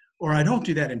that, or I don't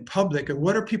do that in public, or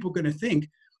what are people going to think?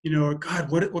 Or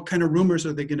God, what kind of rumors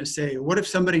are they going to say? Or what if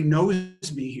somebody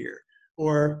knows me here?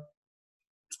 Or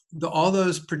all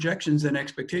those projections and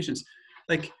expectations.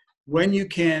 Like when you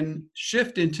can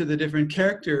shift into the different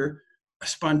character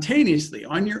spontaneously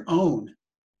on your own.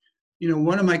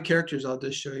 One of my characters I'll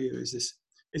just show you is this.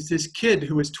 It's this kid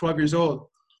who was 12 years old.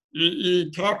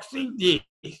 He talks like this.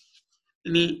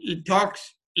 And he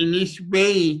talks in this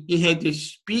way. He had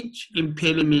this speech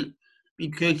impediment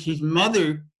because his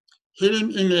mother hit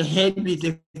him in the head with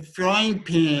a frying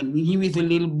pan when he was a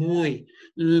little boy.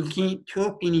 And he can't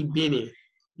talk any better.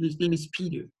 His name is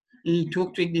Peter. And he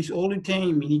talks like this all the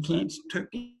time, and he can't talk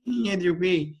any other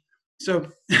way. So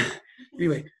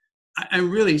anyway, I'm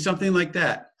really something like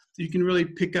that. You can really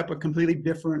pick up a completely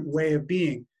different way of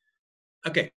being.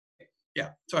 Okay, yeah.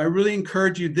 So I really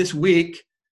encourage you this week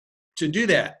to do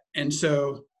that. And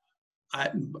so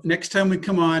next time we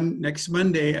come on, next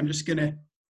Monday, I'm just going to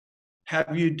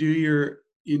have you do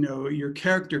your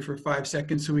character for 5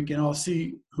 seconds so we can all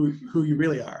see who you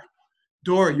really are.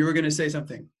 Dor, you were going to say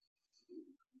something.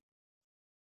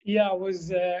 Yeah, I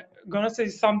was going to say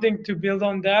something to build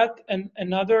on that. And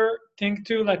another thing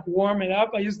to like warm it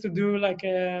up. I used to do like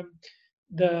the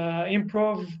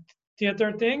improv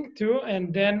theater thing too.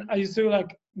 And then I used to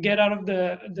like get out of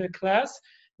the class.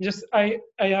 I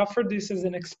offered this as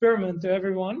an experiment to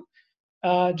everyone.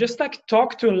 Just like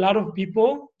talk to a lot of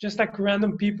people, just like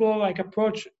random people, like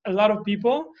approach a lot of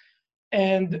people.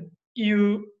 And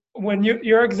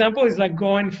your example is like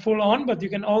going full on, but you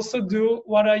can also do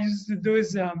what I used to do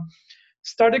is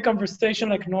start a conversation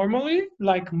like normally,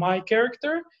 like my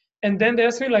character. And then they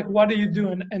ask me like, what do you do?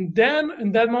 And then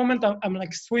in that moment, I'm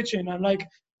like switching. I'm like,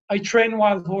 I train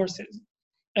wild horses.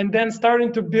 And then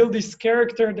starting to build this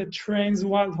character that trains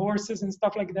wild horses and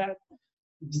stuff like that.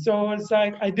 So it's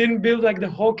like, I didn't build like the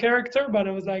whole character, but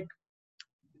I was like,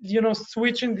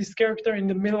 switching this character in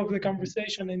the middle of the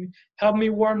conversation and helped me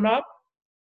warm up.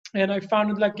 And I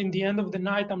found it like in the end of the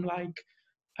night, I'm like,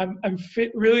 I'm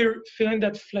really feeling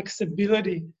that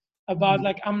flexibility about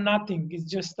like, I'm nothing. It's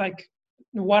just like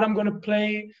what I'm going to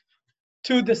play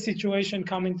to the situation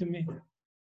coming to me.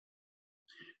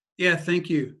 Yeah, thank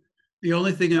you. The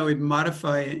only thing I would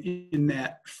modify in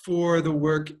that for the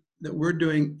work that we're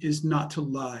doing is not to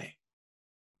lie.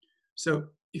 So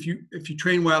if you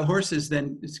train wild horses,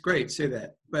 then it's great, say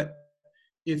that. But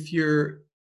if you're,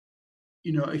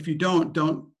 if you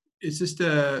don't, it's just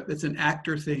it's an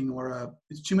actor thing or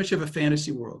it's too much of a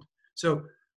fantasy world. So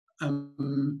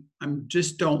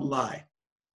just don't lie,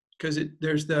 because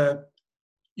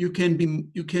you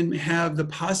can have the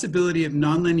possibility of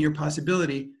nonlinear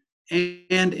possibility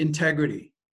and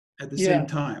integrity at the same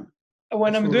time.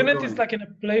 When I'm doing it, it's like in a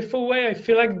playful way. I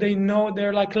feel like they know,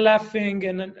 they're like laughing,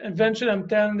 and then eventually I'm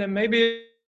telling them maybe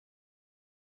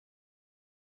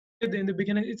in the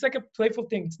beginning, it's like a playful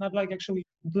thing. It's not like actually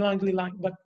blindly lying,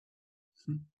 but.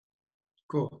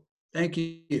 Cool. Thank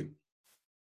you.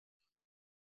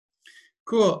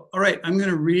 Cool. All right. I'm going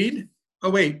to read. Oh,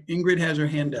 wait. Ingrid has her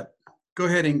hand up. Go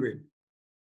ahead, Ingrid.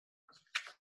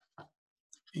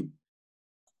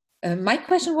 My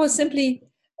question was simply,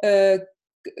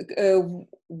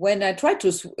 when I tried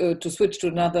to switch to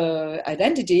another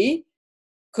identity,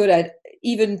 could I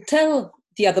even tell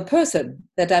the other person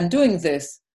that I'm doing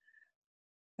this.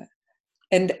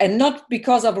 And not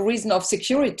because of a reason of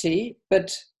security,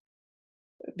 but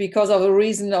because of a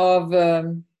reason of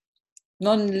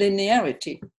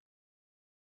non-linearity.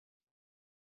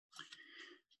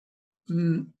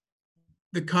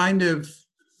 The kind of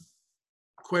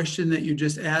question that you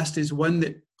just asked is one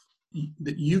that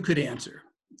you could answer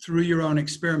through your own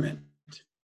experiment.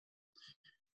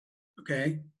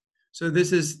 Okay, so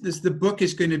the book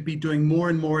is going to be doing more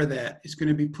and more of that. It's going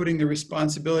to be putting the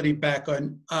responsibility back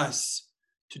on us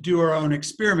to do our own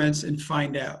experiments and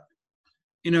find out.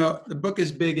 You know, the book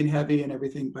is big and heavy and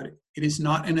everything, but it is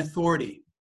not an authority.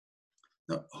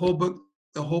 The whole book,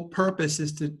 the whole purpose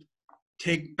is to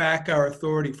take back our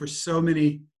authority for so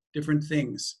many different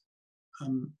things.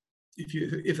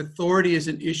 If authority is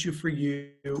an issue for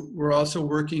you, we're also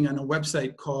working on a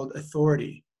website called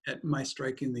Authority at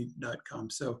mystrikingly.com.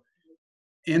 So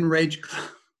in Rage Club,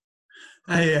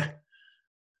 I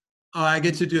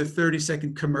get to do a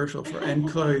 30-second commercial for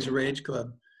Chloe's Rage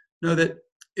Club. No, that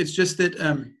it's just that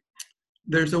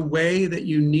there's a way that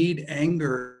you need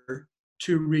anger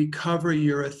to recover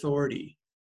your authority.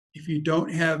 If you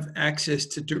don't have access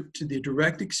to the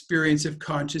direct experience of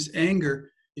conscious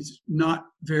anger, it's not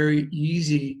very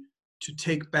easy to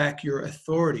take back your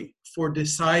authority for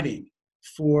deciding,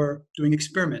 for doing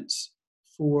experiments,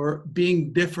 for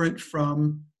being different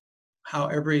from how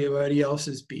everybody else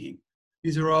is being.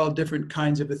 These are all different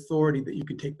kinds of authority that you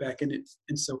can take back. And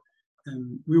so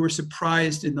we were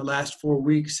surprised in the last 4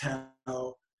 weeks how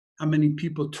many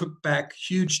people took back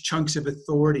huge chunks of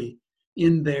authority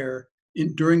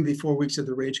during the 4 weeks of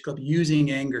the Rage Club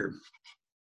using anger.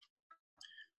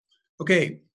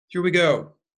 Okay, here we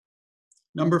go.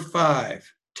 Number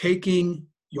 5, taking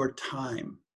your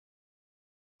time.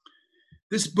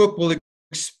 This book will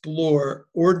explore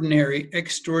ordinary,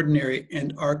 extraordinary,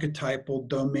 and archetypal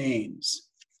domains.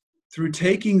 Through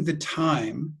taking the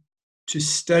time to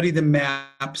study the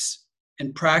maps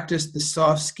and practice the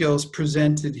soft skills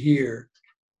presented here,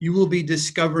 you will be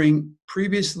discovering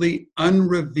previously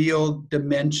unrevealed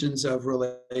dimensions of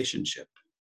relationship.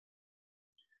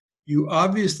 You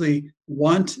obviously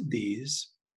want these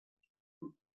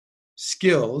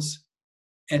skills,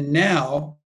 and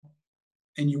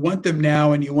you want them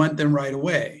now, and you want them right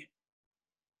away.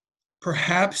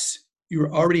 Perhaps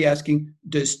you're already asking,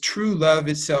 does true love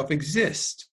itself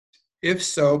exist? If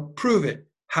so, prove it.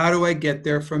 How do I get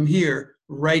there from here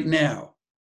right now?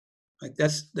 Like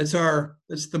that's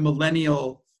the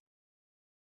millennial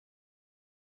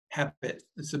habit.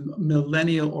 It's a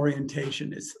millennial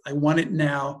orientation. It's I want it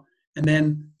now, and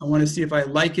then I want to see if I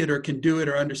like it or can do it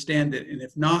or understand it. And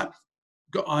if not,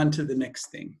 go on to the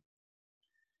next thing.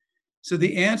 So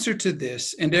the answer to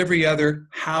this and every other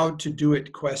how to do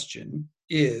it question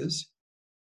is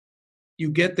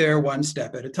you get there one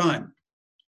step at a time.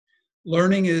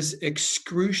 Learning in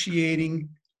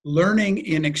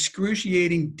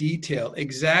excruciating detail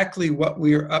exactly what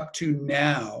we are up to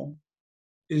now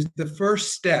is the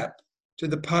first step to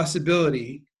the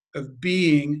possibility of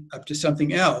being up to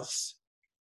something else.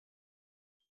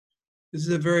 This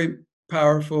is a very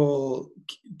powerful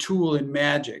tool in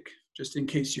magic, just in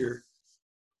case you're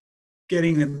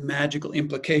getting the magical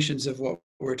implications of what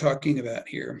we're talking about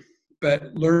here.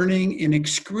 But learning in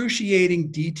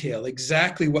excruciating detail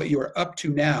exactly what you are up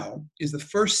to now is the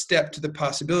first step to the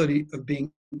possibility of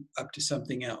being up to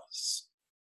something else.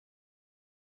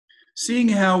 Seeing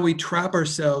how we trap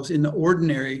ourselves in the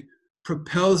ordinary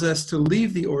propels us to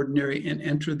leave the ordinary and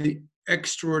enter the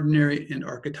extraordinary and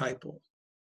archetypal.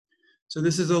 So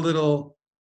this is a little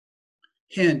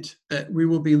hint that we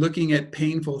will be looking at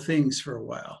painful things for a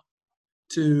while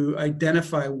to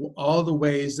identify all the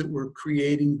ways that we're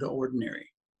creating the ordinary.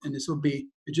 And this will be,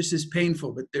 it just is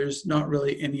painful, but there's not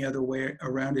really any other way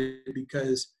around it,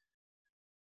 because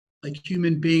like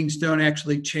human beings don't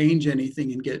actually change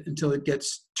anything until it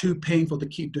gets too painful to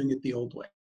keep doing it the old way.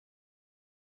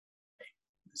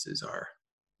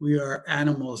 We are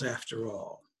animals after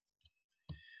all.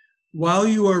 While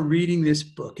you are reading this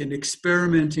book and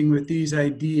experimenting with these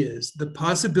ideas, the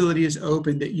possibility is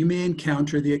open that you may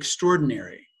encounter the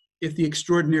extraordinary. If the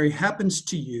extraordinary happens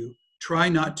to you, try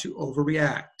not to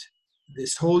overreact.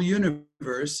 This whole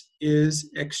universe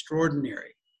is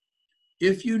extraordinary.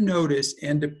 If you notice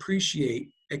and appreciate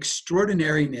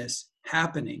extraordinariness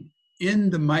happening in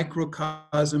the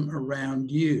microcosm around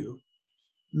you,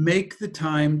 make the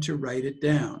time to write it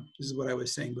down. This is what I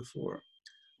was saying before.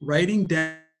 Writing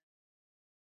down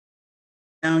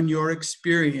your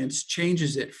experience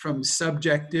changes it from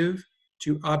subjective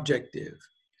to objective,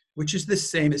 which is the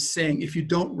same as saying if you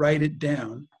don't write it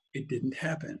down, it didn't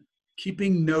happen.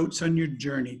 keeping notes on your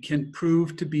journey can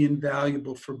prove to be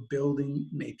invaluable for building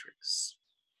matrix.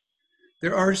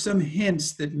 There are some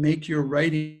hints that make your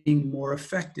writing more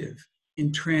effective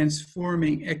in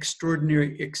transforming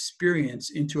extraordinary experience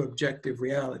into objective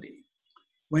reality.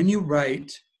 When you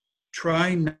write,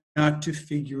 try not to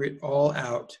figure it all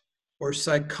out or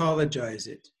psychologize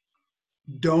it.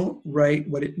 Don't write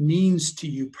what it means to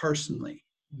you personally.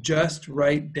 Just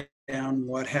write down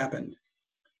what happened.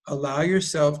 Allow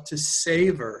yourself to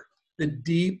savor the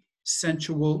deep,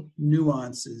 sensual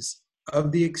nuances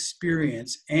of the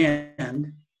experience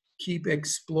and keep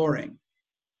exploring.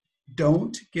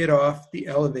 Don't get off the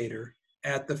elevator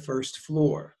at the first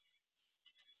floor.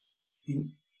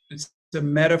 It's a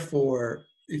metaphor.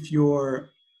 If you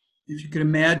can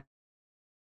imagine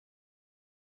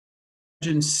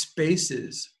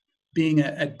spaces being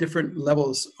at different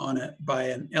levels by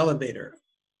an elevator,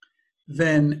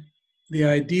 then the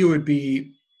idea would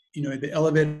be, the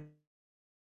elevator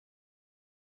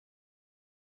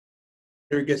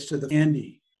gets to the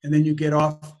candy, and then you get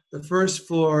off the first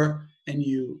floor and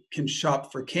you can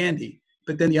shop for candy,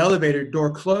 but then the elevator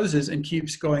door closes and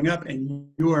keeps going up and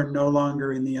you are no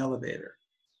longer in the elevator.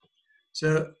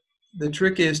 So the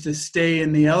trick is to stay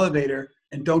in the elevator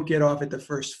and don't get off at the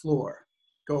first floor.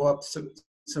 Go up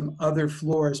some other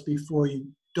floors before you.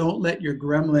 Don't let your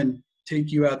gremlin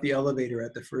take you out the elevator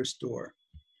at the first door.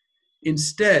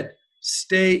 Instead,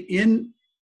 stay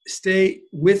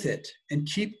with it and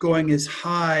keep going as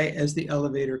high as the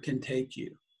elevator can take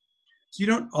you. So you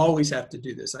don't always have to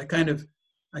do this. I kind of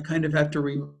have to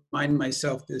remind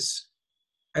myself this.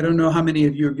 I don't know how many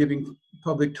of you are giving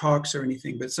public talks or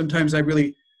anything, but sometimes I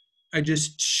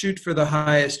just shoot for the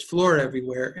highest floor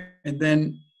everywhere, and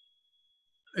then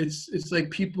it's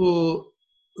like people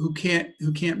who can't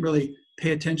really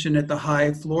pay attention at the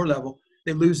high floor level,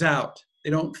 they lose out.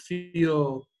 They don't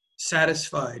feel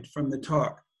satisfied from the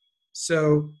talk.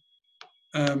 So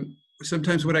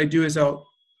sometimes what I do is I'll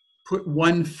put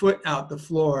 1 foot out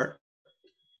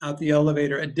the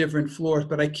elevator at different floors,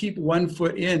 but I keep 1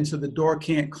 foot in so the door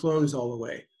can't close all the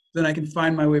way. Then I can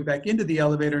find my way back into the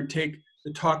elevator and take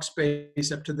the talk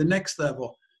space up to the next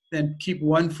level, then keep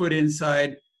 1 foot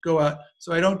inside, go out.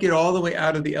 So I don't get all the way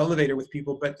out of the elevator with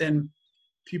people, but then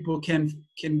people can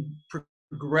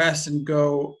progress and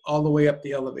go all the way up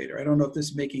the elevator. I don't know if this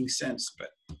is making sense, but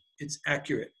it's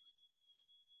accurate.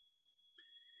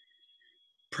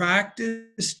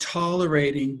 Practice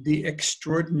tolerating the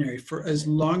extraordinary for as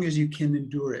long as you can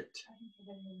endure it.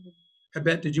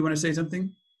 Habet, did you want to say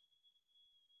something?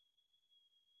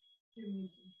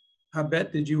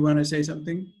 Habet, did you want to say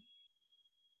something?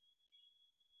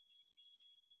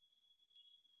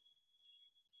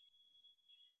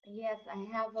 Yes, I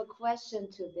have a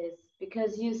question to this,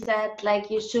 because you said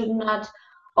like you should not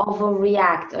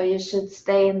overreact, or you should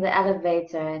stay in the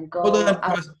elevator and go Hold on, up.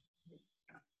 pause.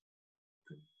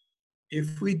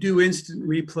 If we do instant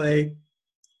replay,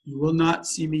 you will not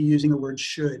see me using the word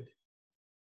should.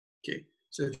 Okay,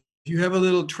 so if you have a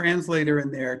little translator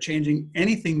in there changing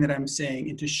anything that I'm saying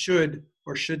into should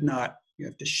or should not, you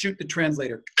have to shoot the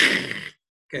translator.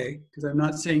 Okay, because I'm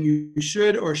not saying you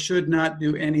should or should not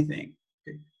do anything.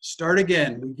 Okay. Start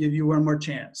again. We give you one more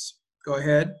chance. Go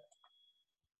ahead.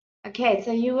 Okay,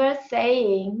 so you were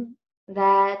saying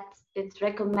that it's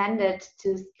recommended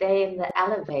to stay in the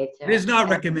elevator. It is not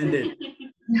recommended.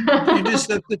 You just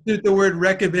substitute the word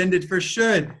recommended for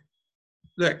should.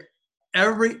 Look,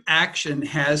 every action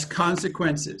has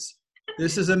consequences.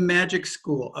 This is a magic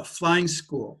school, a flying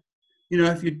school.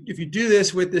 If you do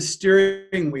this with the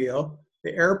steering wheel,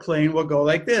 the airplane will go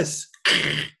like this.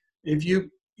 If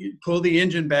you pull the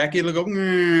engine back, it'll go.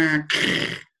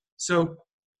 So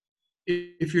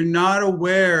if you're not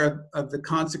aware of the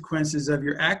consequences of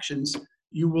your actions,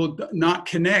 you will not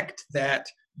connect that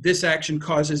this action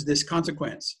causes this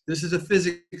consequence. This is a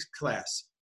physics class.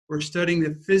 We're studying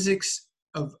the physics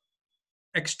of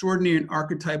extraordinary and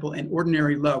archetypal and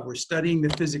ordinary love. We're studying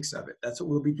the physics of it. That's what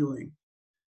we'll be doing.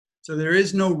 So there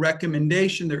is no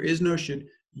recommendation. There is no should.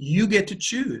 You get to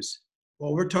choose.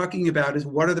 What we're talking about is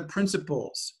what are the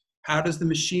principles? How does the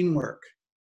machine work?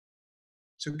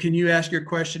 So can you ask your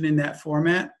question in that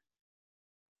format?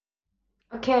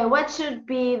 Okay, what should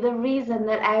be the reason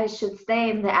that I should stay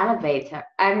in the elevator?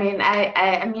 I mean,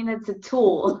 it's a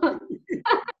tool.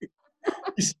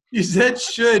 You said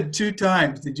should 2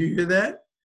 times. Did you hear that?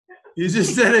 You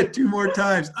just said it 2 more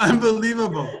times.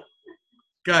 Unbelievable.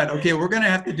 God, okay, we're going to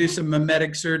have to do some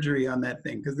mimetic surgery on that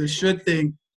thing, because the should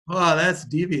thing, oh, that's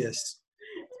devious.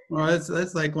 Well,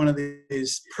 that's like one of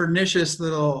these pernicious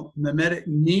little mimetic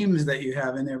memes that you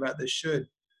have in there about the should.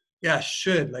 Yeah,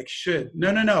 should, like should.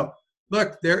 No.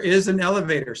 look, there is an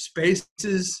elevator.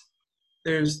 Spaces,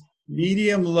 there's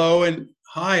medium, low, and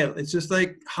high. It's just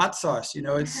like hot sauce, you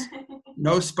know, it's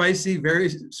no spicy, very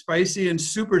spicy, and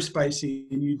super spicy.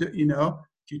 And you know,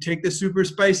 if you take the super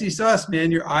spicy sauce,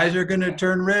 man, your eyes are going to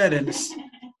turn red and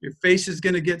your face is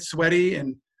going to get sweaty.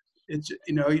 And it's,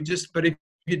 you know, but if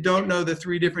you don't know the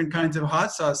 3 different kinds of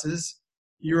hot sauces,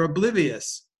 you're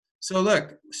oblivious. So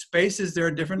look, spaces, there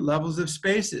are different levels of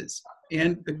spaces.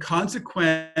 And the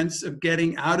consequence of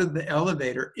getting out of the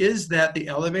elevator is that the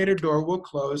elevator door will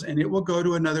close and it will go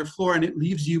to another floor and it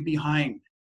leaves you behind.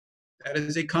 That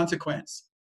is a consequence.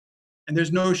 And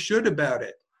there's no should about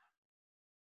it.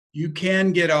 You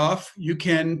can get off, you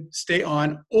can stay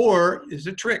on, or is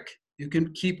a trick. You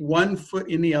can keep one foot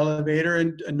in the elevator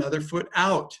and another foot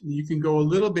out. You can go a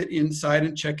little bit inside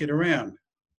and check it around.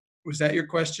 Was that your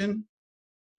question?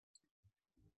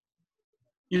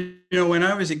 You know, when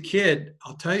I was a kid,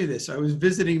 I'll tell you this, I was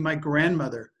visiting my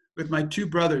grandmother with my 2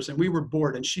 brothers, and we were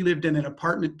bored, and she lived in an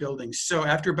apartment building. So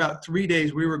after about 3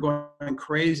 days, we were going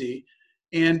crazy.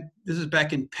 And this is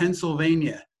back in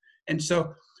Pennsylvania. And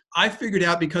so I figured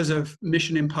out, because of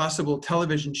Mission Impossible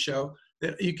television show,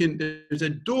 that there's a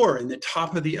door in the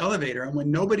top of the elevator. And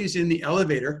when nobody's in the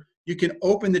elevator, you can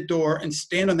open the door and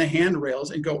stand on the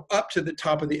handrails and go up to the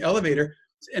top of the elevator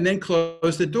and then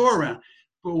close the door around.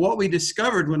 But what we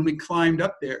discovered when we climbed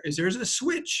up there is there's a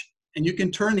switch, and you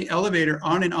can turn the elevator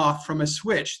on and off from a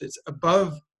switch that's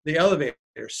above the elevator.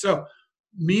 So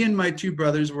me and my 2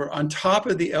 brothers were on top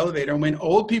of the elevator, and when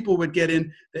old people would get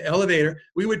in the elevator,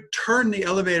 we would turn the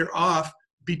elevator off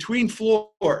between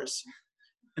floors,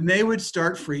 and they would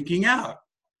start freaking out.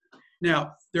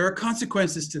 Now, there are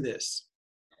consequences to this.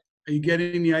 Are you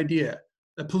getting the idea?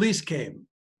 The police came.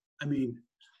 I mean,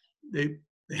 they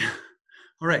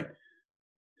all right.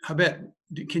 I bet,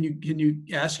 can you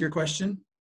ask your question?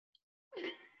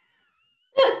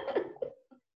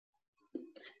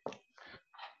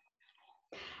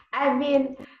 I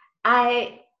mean,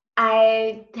 I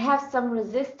have some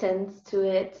resistance to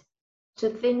it, to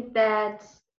think that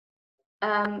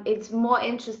it's more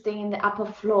interesting in the upper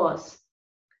floors.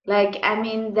 Like, I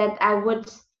mean, that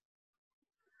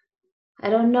I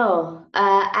don't know.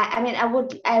 I mean,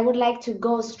 I would like to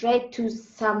go straight to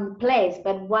some place,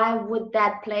 but why would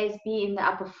that place be in the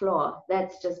upper floor?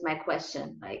 That's just my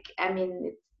question. Like, I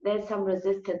mean, there's some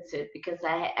resistance to it, because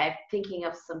I'm thinking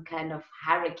of some kind of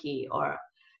hierarchy or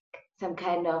some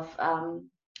kind of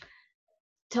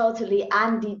totally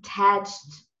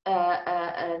undetached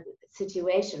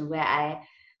situation where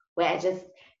I just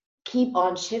keep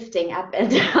on shifting up and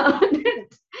down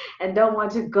and don't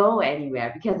want to go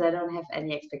anywhere because I don't have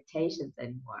any expectations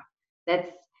anymore.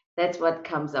 That's what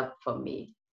comes up for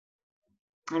me.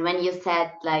 And when you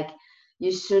said, like,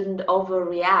 you shouldn't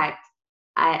overreact,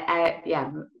 I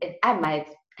might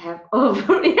have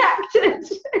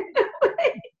overreacted.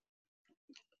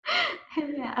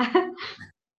 Yeah.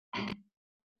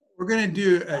 We're going to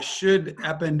do a should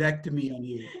appendectomy on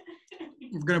you.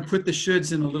 We're going to put the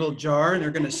shoulds in a little jar, and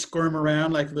they're going to squirm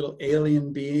around like little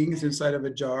alien beings inside of a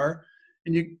jar.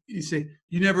 And you say,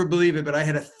 you never believe it, but I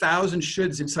had 1,000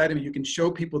 shoulds inside of me. You can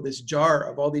show people this jar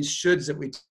of all these shoulds that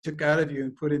we took out of you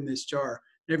and put in this jar.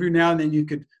 And every now and then you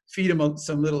could feed them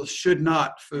some little should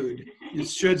not food.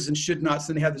 It's shoulds and should nots,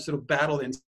 and they have this little battle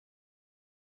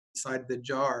inside the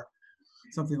jar,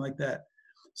 something like that.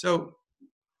 So,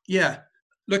 yeah,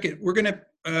 look, we're going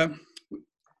to,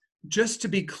 just to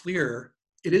be clear,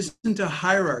 it isn't a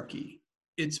hierarchy.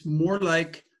 It's more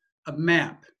like a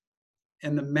map.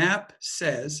 And the map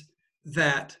says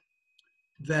that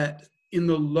in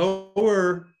the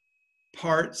lower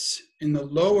parts,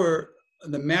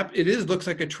 the map, looks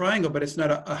like a triangle, but it's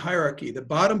not a hierarchy. The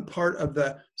bottom part of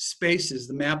the spaces,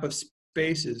 the map of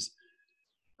spaces,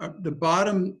 the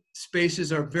bottom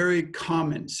spaces are very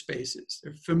common spaces.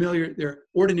 They're familiar, they're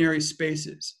ordinary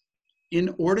spaces.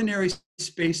 In ordinary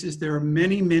spaces, there are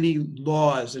many, many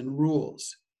laws and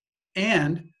rules.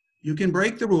 And you can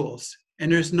break the rules,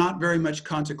 and there's not very much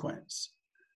consequence.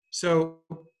 So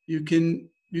you can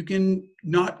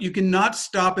not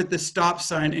stop at the stop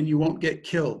sign and you won't get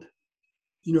killed.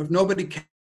 You know, if nobody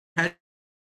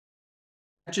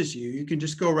catches you, you can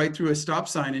just go right through a stop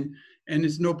sign and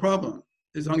it's no problem,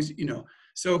 as long as, you know.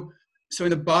 So in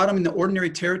the bottom, in the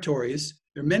ordinary territories,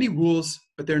 there are many rules,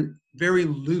 but they're very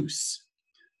loose.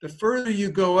 The further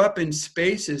you go up in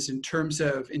spaces in terms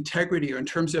of integrity or in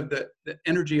terms of the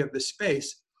energy of the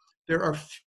space, there are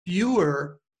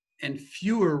fewer and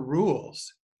fewer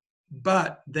rules,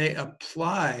 but they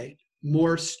apply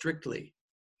more strictly.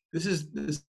 This is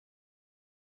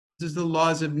the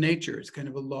laws of nature. It's kind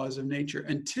of a laws of nature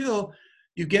until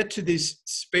you get to these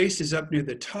spaces up near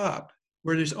the top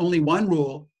where there's only one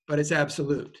rule, but it's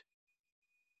absolute.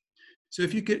 So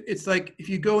if you could, it's like if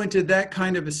you go into that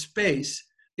kind of a space,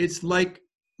 it's like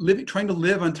trying to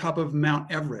live on top of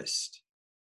Mount Everest.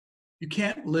 You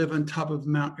can't live on top of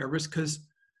Mount Everest because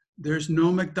there's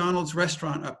no McDonald's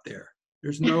restaurant up there.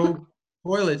 There's no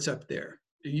toilets up there.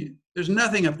 There's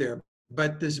nothing up there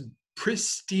but this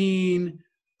pristine,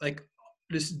 like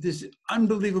this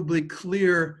unbelievably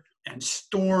clear, and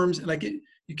storms. Like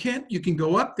you can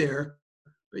go up there,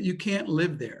 but you can't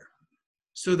live there.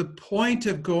 So the point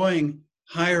of going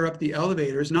higher up the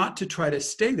elevator is not to try to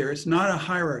stay there. It's not a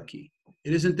hierarchy.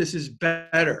 It isn't this is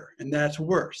better and that's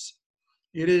worse.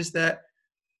 It is that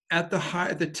at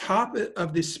the top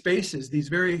of these spaces, these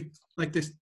very, like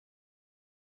this,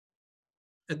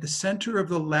 at the center of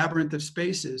the labyrinth of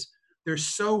spaces, they're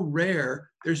so rare,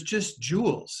 there's just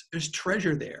jewels, there's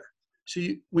treasure there. So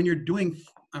when you're doing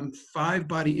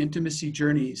 5-body intimacy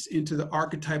journeys into the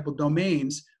archetypal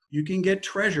domains, you can get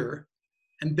treasure,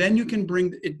 and then you can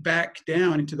bring it back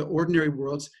down into the ordinary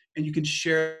worlds, and you can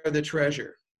share the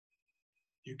treasure.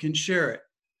 You can share it.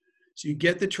 So you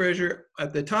get the treasure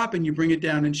at the top, and you bring it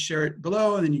down and share it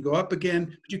below, and then you go up again,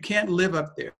 but you can't live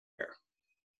up there.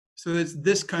 So it's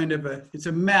this kind of it's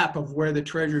a map of where the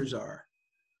treasures are,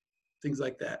 things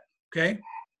like that, okay?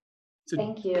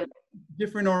 Thank you.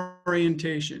 Different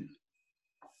orientation.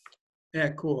 Yeah,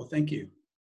 cool, thank you.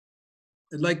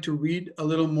 I'd like to read a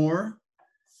little more.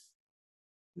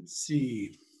 Let's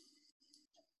see.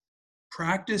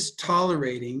 Practice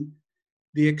tolerating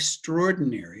the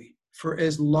extraordinary for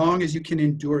as long as you can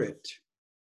endure it.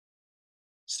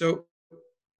 So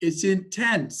it's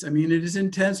intense. I mean, it is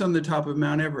intense on the top of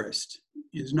Mount Everest.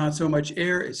 There's not so much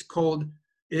air, it's cold.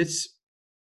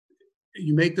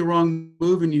 You make the wrong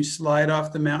move and you slide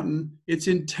off the mountain. It's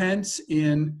intense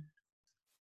in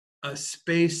a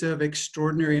space of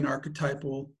extraordinary and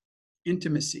archetypal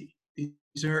intimacy.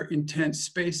 These are intense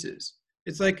spaces.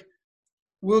 It's like,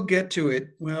 we'll get to it.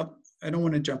 Well, I don't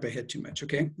want to jump ahead too much,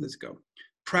 okay? Let's go.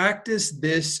 Practice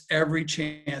this every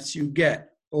chance you get,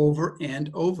 over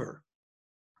and over.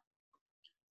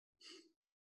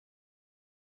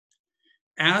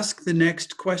 Ask the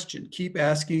next question. Keep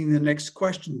asking the next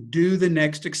question. Do the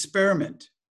next experiment.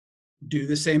 Do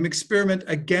the same experiment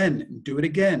again. Do it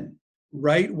again.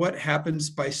 Write what happens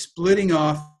by splitting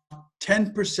off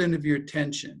 10% of your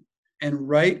attention, and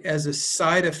write as a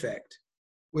side effect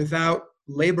without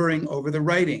laboring over the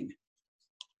writing.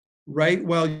 Write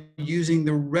while using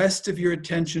the rest of your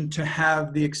attention to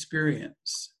have the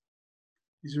experience.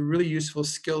 These are really useful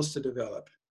skills to develop.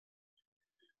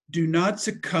 Do not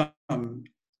succumb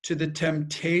to the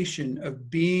temptation of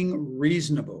being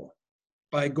reasonable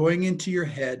by going into your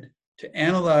head to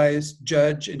analyze,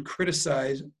 judge, and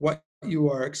criticize what you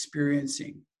are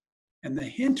experiencing. And the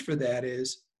hint for that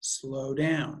is slow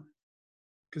down.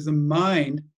 Because the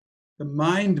mind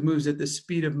moves at the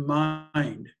speed of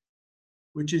mind,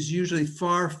 which is usually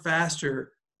far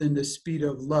faster than the speed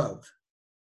of love.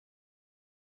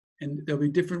 And there'll be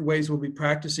different ways we'll be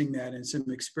practicing that in some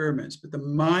experiments, but the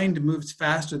mind moves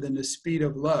faster than the speed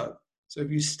of love. So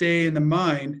if you stay in the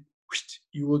mind,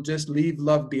 you will just leave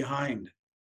love behind.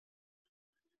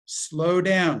 Slow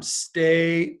down,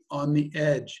 stay on the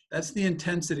edge. That's the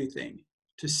intensity thing.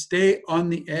 To stay on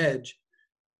the edge,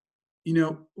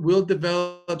 we'll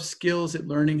develop skills at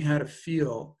learning how to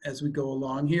feel as we go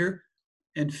along here.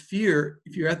 And fear,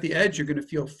 if you're at the edge, you're going to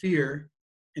feel fear.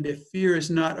 And if fear is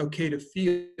not okay to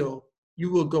feel, you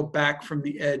will go back from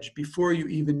the edge before you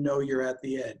even know you're at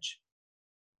the edge,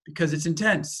 because it's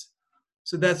intense.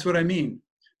 So that's what I mean.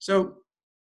 So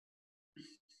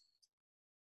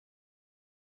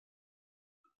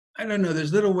I don't know,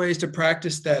 there's little ways to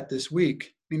practice that this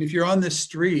week. I mean, if you're on the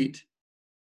street,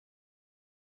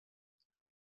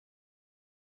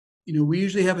 we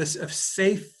usually have a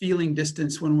safe feeling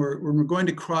distance when we're going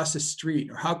to cross a street,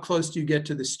 or how close do you get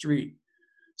to the street?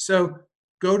 So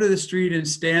go to the street and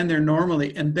stand there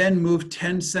normally, and then move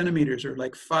 10 centimeters or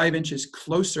like 5 inches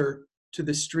closer to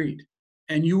the street,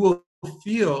 and you will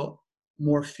feel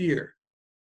more fear.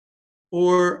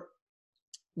 Or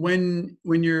when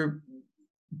you're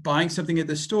buying something at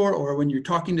the store, or when you're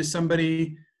talking to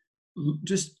somebody,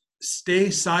 just stay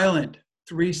silent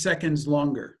 3 seconds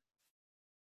longer.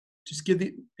 Just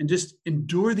just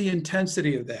endure the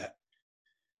intensity of that.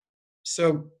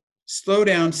 So slow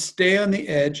down, stay on the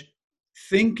edge.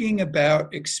 Thinking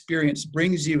about experience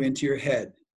brings you into your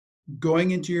head.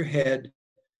 Going into your head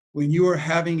when you are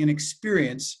having an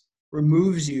experience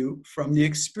removes you from the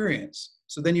experience.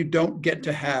 So then you don't get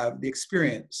to have the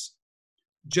experience.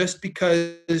 Just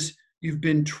because you've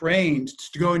been trained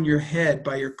to go in your head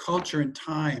by your culture and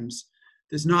times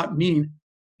does not mean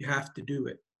you have to do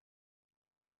it.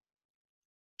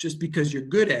 Just because you're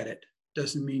good at it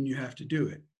doesn't mean you have to do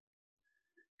it.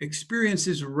 Experience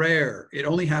is rare. It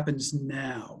only happens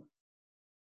now.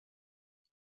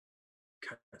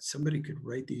 God, somebody could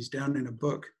write these down in a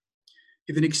book.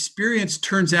 If an experience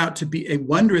turns out to be a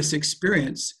wondrous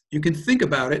experience, you can think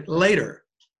about it later.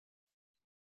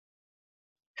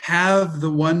 Have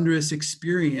the wondrous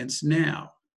experience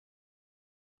now.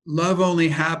 Love only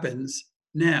happens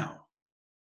now.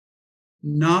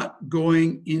 Not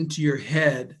going into your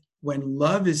head when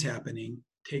love is happening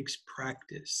takes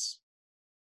practice.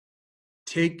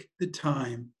 Take the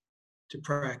time to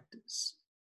practice.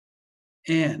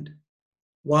 And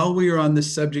while we are on the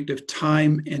subject of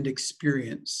time and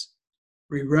experience,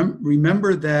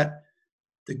 remember that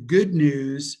the good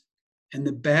news and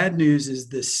the bad news is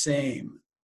the same.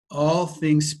 All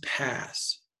things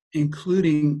pass,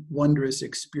 including wondrous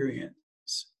experience.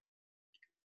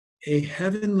 A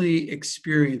heavenly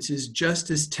experience is just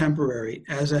as temporary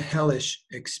as a hellish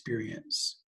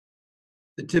experience.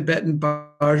 The Tibetan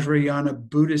Vajrayana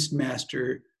Buddhist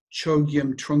master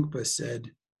Chogyam Trungpa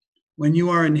said, "When you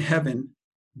are in heaven,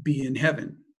 be in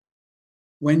heaven.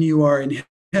 When you are in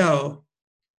hell,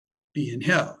 be in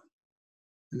hell.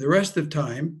 And the rest of the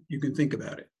time, you can think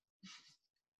about it."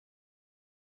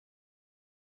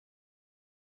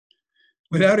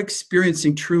 Without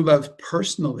experiencing true love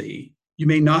personally, you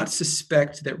may not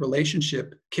suspect that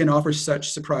relationship can offer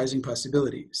such surprising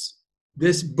possibilities.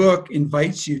 This book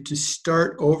invites you to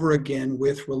start over again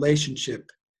with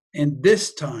relationship, and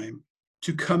this time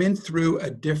to come in through a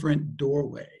different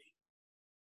doorway.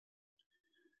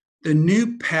 The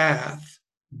new path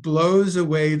blows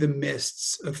away the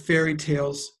mists of fairy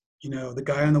tales, the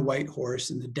guy on the white horse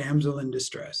and the damsel in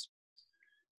distress.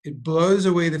 It blows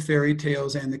away the fairy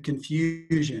tales and the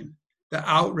confusion, the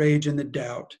outrage and the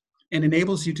doubt, and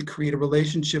enables you to create a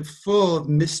relationship full of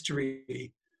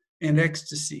mystery and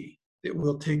ecstasy that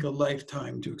will take a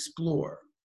lifetime to explore.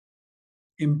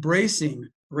 Embracing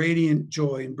radiant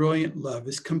joy and brilliant love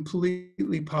is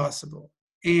completely possible,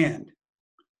 and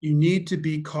you need to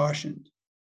be cautioned.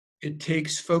 It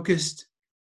takes focused,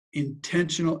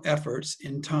 intentional efforts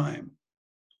in time.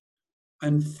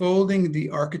 Unfolding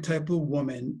the archetypal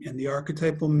woman and the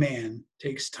archetypal man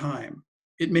takes time.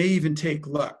 It may even take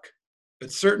luck,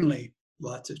 but certainly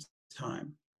lots of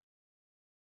time.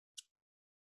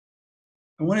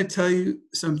 I want to tell you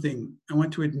something. I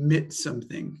want to admit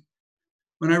something.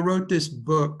 When I wrote this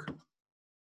book,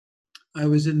 I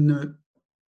was in the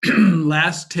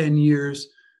last 10 years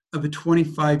of a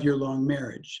 25-year-long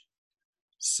marriage.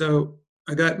 So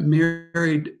I got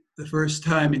married the first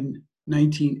time in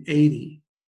 1980,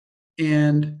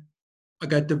 and I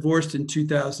got divorced in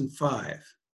 2005.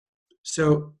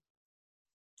 So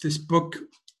this book,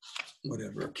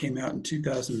 whatever, came out in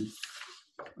 2000,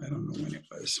 I don't know when it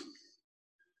was.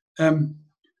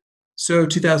 So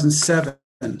 2007.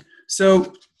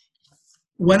 So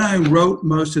when I wrote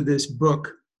most of this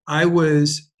book, I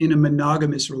was in a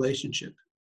monogamous relationship.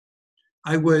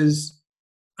 I was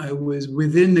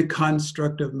within the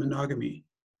construct of monogamy.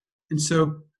 And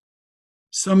so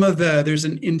there's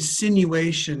an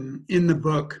insinuation in the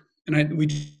book, and we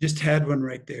just had one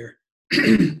right there,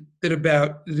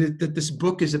 that this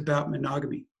book is about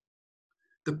monogamy.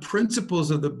 The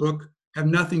principles of the book have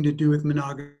nothing to do with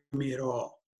monogamy at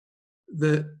all.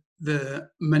 The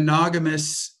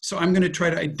monogamous, so I'm going to try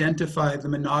to identify the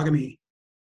monogamy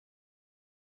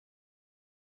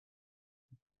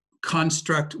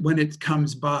construct when it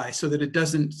comes by, so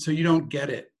you don't get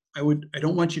it. I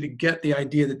don't want you to get the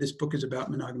idea that this book is about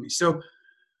monogamy. So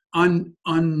on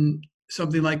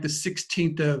something like the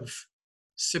 16th of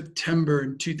September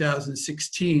in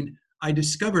 2016, I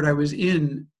discovered I was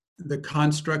in the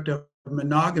construct of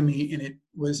monogamy, and it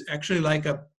was actually like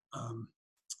a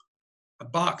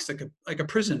box, like a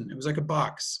prison. It was like a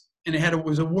box, and it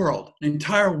was a world. An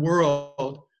entire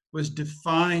world was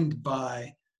defined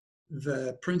by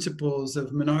the principles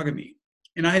of monogamy,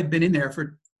 and I had been in there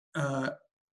for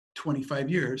 25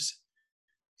 years,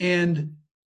 and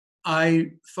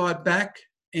I thought back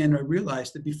and I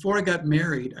realized that before I got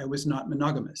married, I was not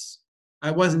monogamous.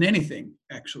 I wasn't anything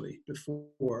actually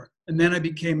before. And then I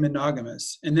became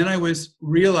monogamous. And then I was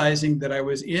realizing that I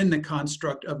was in the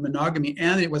construct of monogamy,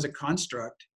 and it was a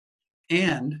construct,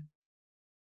 and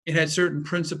it had certain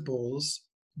principles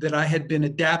that I had been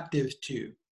adaptive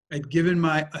to. I'd given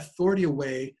my authority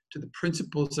away to the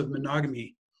principles of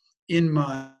monogamy in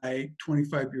my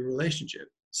 25-year relationship.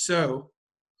 So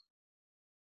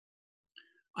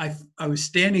I was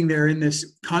standing there in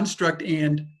this construct,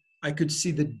 and I could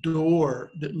see the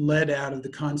door that led out of the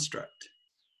construct.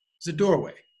 It's a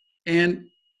doorway. And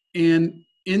in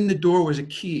the door was a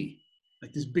key,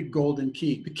 like this big golden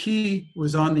key. The key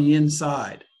was on the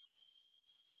inside.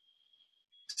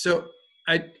 So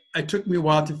it took me a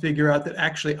while to figure out that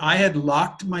actually I had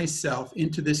locked myself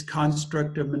into this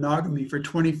construct of monogamy for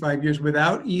 25 years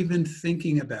without even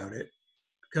thinking about it,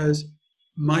 because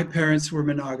my parents were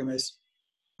monogamous.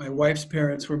 My wife's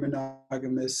parents were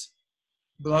monogamous.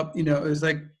 It was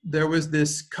like there was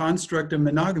this construct of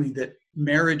monogamy that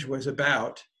marriage was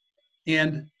about.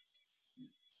 And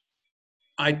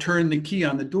I turned the key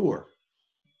on the door.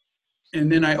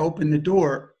 And then I opened the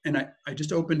door, and I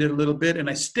just opened it a little bit, and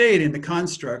I stayed in the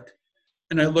construct,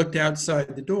 and I looked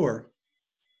outside the door.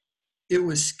 It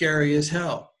was scary as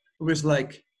hell. It was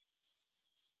like,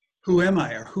 who am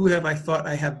I? Or who have I thought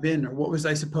I have been? Or what was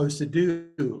I supposed to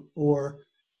do? Or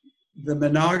the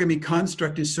monogamy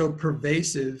construct is so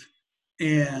pervasive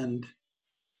and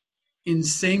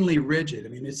insanely rigid. I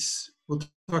mean, we'll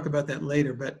talk about that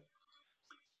later,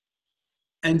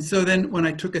 and so then when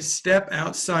I took a step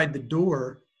outside the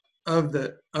door of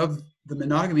the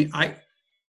monogamy,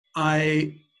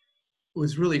 I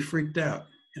was really freaked out,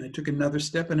 and I took another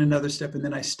step, and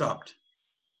then I stopped,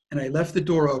 and I left the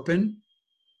door open,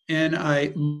 and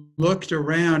I looked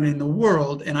around in the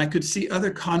world, and I could see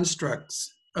other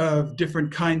constructs of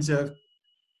different kinds of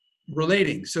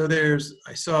relating. So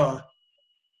I saw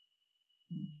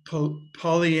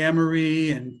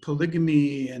polyamory and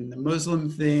polygamy and the Muslim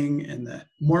thing and the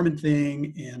Mormon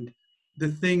thing and the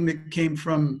thing that came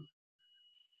from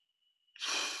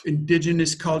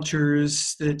indigenous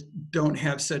cultures that don't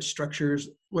have such structures,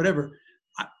 whatever.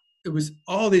 It was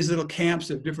all these little camps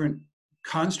of different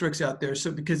constructs out there.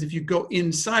 So because if you go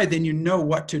inside, then you know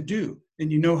what to do,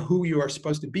 and you know who you are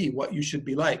supposed to be, what you should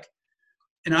be like.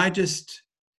 And I just,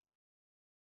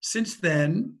 since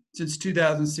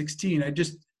 2016, I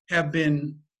just have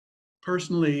been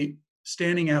personally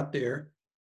standing out there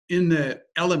in the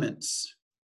elements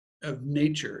of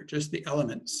nature, just the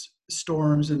elements, the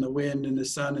storms and the wind and the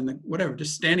sun and the whatever,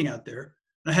 just standing out there.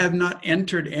 I have not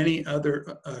entered any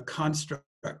other construct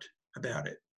about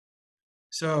it.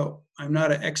 So I'm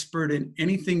not an expert in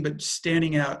anything but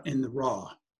standing out in the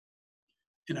raw.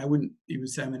 And I wouldn't even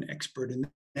say I'm an expert in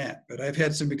that, but I've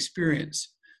had some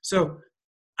experience. So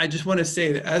I just want to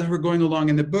say that as we're going along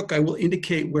in the book, I will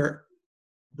indicate where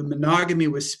the monogamy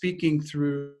was speaking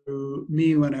through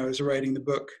me when I was writing the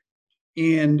book.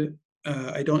 And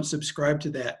I don't subscribe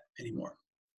to that anymore.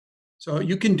 So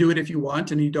you can do it if you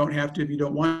want, and you don't have to if you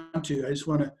don't want to. I just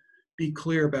want to be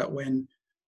clear about when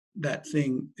that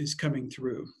thing is coming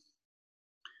through.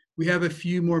 We have a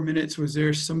few more minutes. Was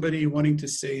there somebody wanting to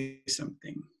say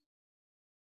something?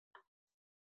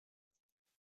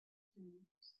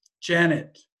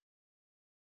 Janet.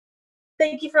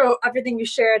 Thank you for everything you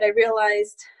shared. I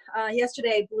realized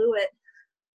yesterday I blew it.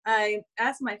 I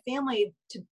asked my family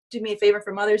to do me a favor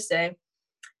for Mother's Day.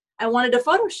 I wanted a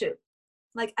photo shoot.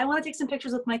 Like, I want to take some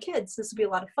pictures with my kids. This will be a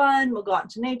lot of fun. We'll go out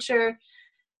into nature.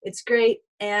 It's great.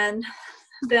 And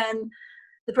then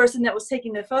the person that was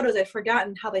taking the photos, I'd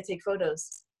forgotten how they take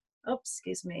photos. Oops,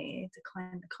 excuse me,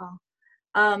 decline the call.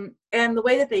 And the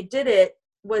way that they did it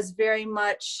was very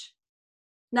much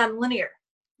non-linear.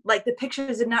 Like, the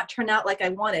pictures did not turn out like I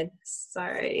wanted.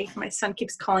 Sorry, my son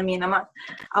keeps calling me, and I'll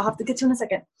have to get to him in a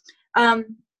second.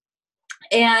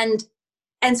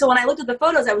 And so when I looked at the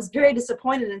photos, I was very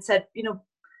disappointed and said,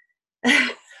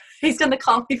 he's going to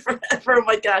call me forever. Oh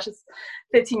my gosh, it's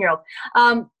 15-year-old.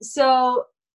 So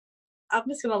I'm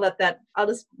just going to let that, I'll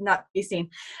just not be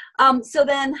seen. So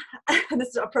then, this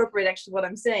is appropriate actually what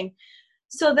I'm saying.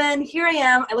 So then here I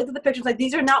am, I looked at the pictures, like,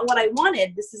 these are not what I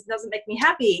wanted. Doesn't make me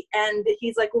happy. And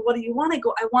he's like, well, what do you want? I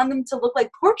go, I want them to look like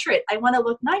portrait. I want to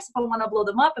look nice. If I want to blow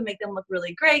them up and make them look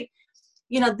really great,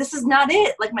 this is not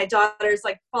it. Like, my daughter's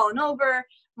like falling over.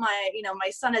 My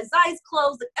son has his eyes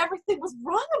closed. Like, everything was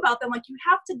wrong about them. Like, you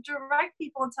have to direct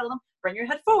people and tell them, bring your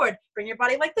head forward, bring your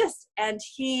body like this. And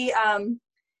he,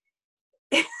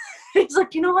 he's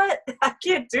like, you know what? I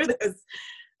can't do this.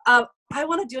 I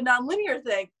want to do a non-linear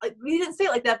thing. Like, we didn't say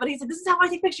it like that, but he said, this is how I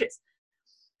take pictures.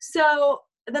 So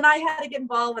then I had to get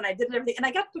involved, and I did everything, and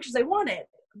I got the pictures I wanted.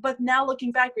 But now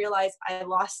looking back, realized I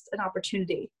lost an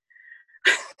opportunity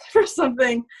for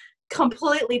something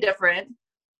completely different.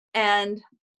 And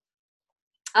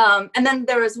then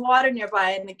there was water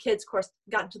nearby, and the kids, of course,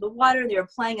 got into the water. They were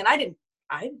playing, and I didn't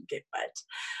get wet.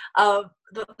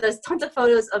 There's tons of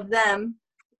photos of them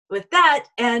with that,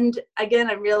 and again,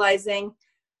 I'm realizing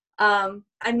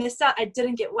I missed out. I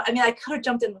didn't get wet. I mean, I could have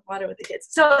jumped in the water with the kids.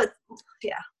 So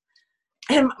yeah,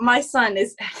 and my son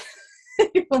is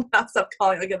He will not stop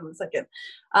calling. I'll give him a second.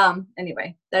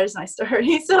 Anyway, that is my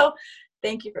story. So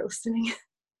thank you for listening.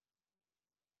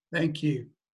 Thank you.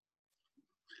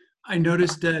 I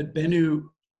noticed that Bennu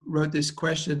wrote this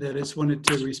question that I just wanted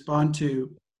to respond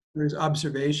to. His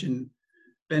observation.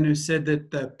 Bennu said that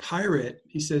the pirate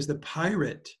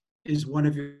is one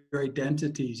of your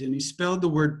identities, and he spelled the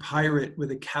word pirate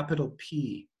with a capital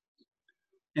P.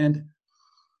 And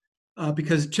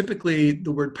because typically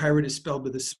the word pirate is spelled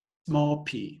with a small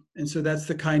p. And so that's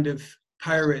the kind of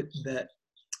pirate that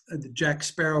the Jack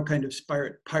Sparrow kind of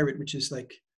pirate, which is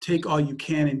like, take all you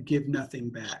can and give nothing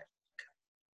back.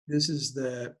 This is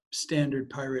the standard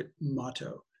pirate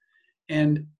motto.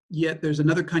 And yet there's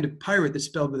another kind of pirate that's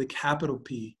spelled with a capital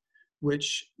P,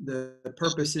 which the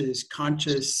purpose is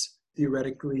conscious,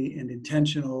 theoretically, and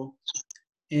intentional.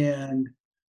 And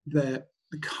the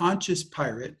conscious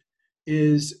pirate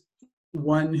is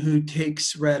one who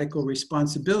takes radical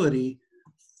responsibility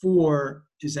for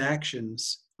his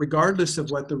actions, regardless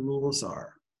of what the rules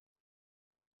are.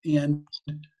 And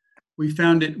we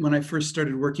found it when I first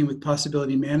started working with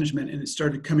possibility management and it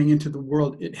started coming into the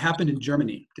world. It happened in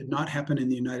Germany, did not happen in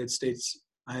the United States.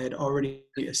 I had already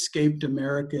escaped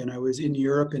America and I was in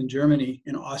Europe and Germany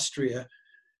and Austria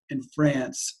and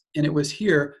France. And it was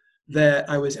here that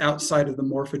I was outside of the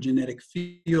morphogenetic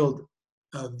field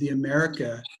of the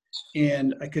America,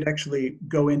 and I could actually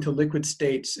go into liquid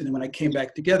states. And when I came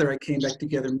back together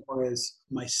more as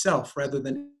myself rather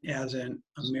than as an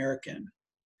American.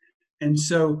 And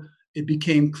so it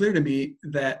became clear to me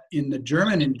that in the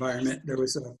German environment, there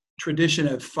was a tradition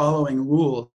of following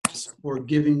rules or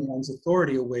giving one's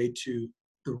authority away to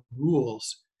the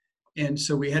rules. And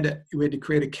so we had to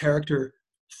create a character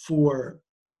for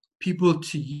people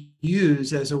to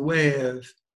use as a way of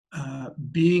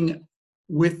being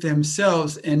with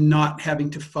themselves and not having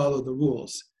to follow the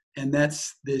rules. And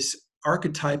that's this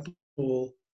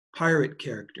archetypal pirate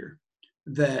character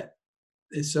that,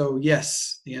 so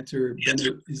yes, the answer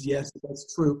is yes,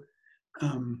 that's true.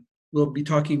 We'll be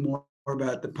talking more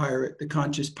about the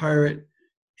conscious pirate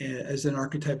as an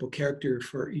archetypal character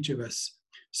for each of us.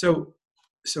 So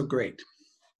great.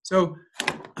 So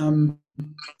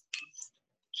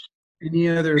any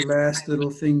other last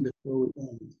little thing before we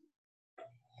end?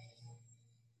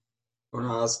 I want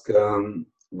to ask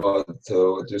about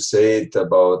what you said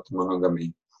about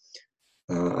monogamy.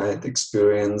 I had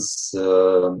experience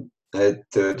at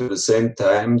the same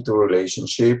time 2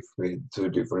 relationships with 2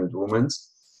 different women,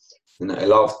 and I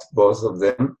loved both of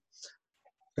them.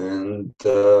 And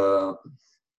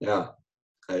yeah,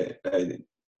 I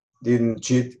didn't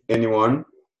cheat anyone.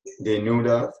 They knew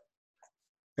that,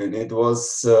 and it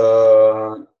was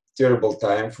a terrible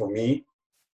time for me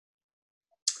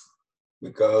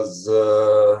because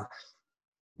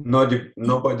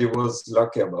nobody was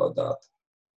lucky about that.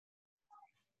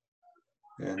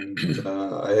 And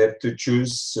I had to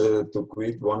choose to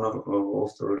quit one of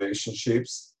the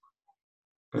relationships,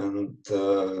 and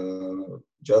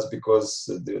just because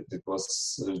it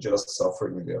was just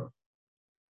suffering there.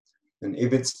 And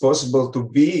if it's possible to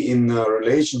be in a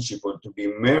relationship or to be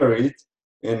married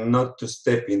and not to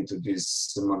step into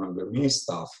this monogamy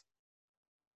stuff.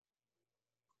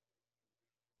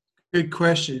 Good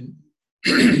question.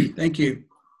 Thank you.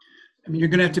 I mean, you're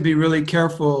going to have to be really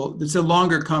careful. It's a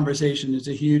longer conversation. It's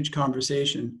a huge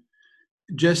conversation.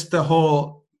 Just the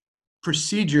whole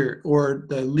procedure or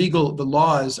the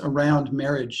laws around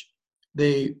marriage,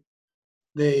 they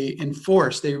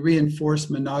reinforce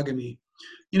monogamy.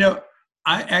 You know,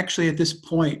 I actually, at this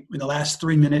point, in the last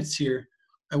 3 minutes here,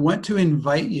 I want to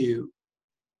invite you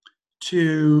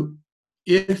to,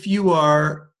 if you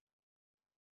are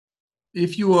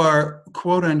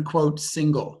quote unquote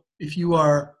single, if you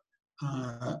are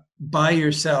by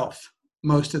yourself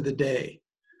most of the day,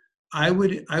 I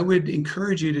would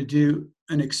encourage you to do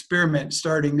an experiment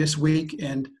starting this week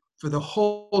and for the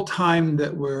whole time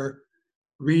that we're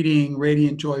reading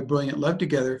Radiant Joy, Brilliant Love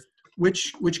together,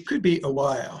 which could be a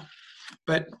while.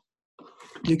 But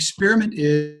the experiment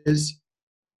is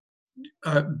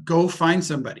go find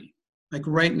somebody, like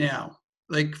right now,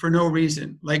 like for no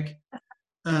reason. Like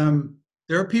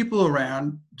there are people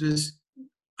around, just,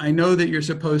 I know that you're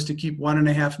supposed to keep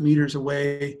 1.5 meters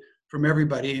away from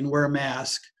everybody and wear a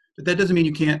mask, but that doesn't mean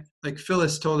you can't, like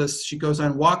Phyllis told us, she goes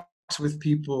on walks with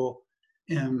people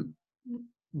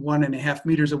 1.5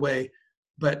 meters away,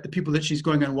 but the people that she's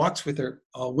going on walks with are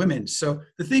all women. So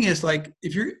the thing is, like,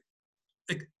 if you're,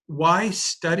 like, why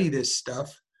study this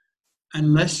stuff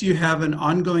unless you have an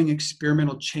ongoing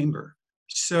experimental chamber?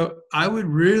 So I would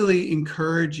really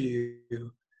encourage you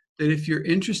that if you're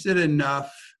interested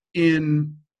enough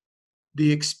in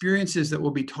the experiences that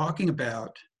we'll be talking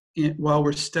about while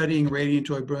we're studying Radiant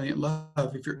Joy, Brilliant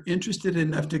Love, if you're interested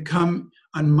enough to come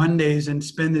on Mondays and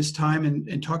spend this time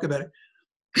and talk about it,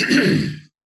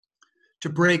 to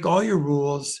break all your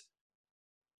rules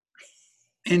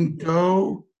and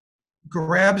go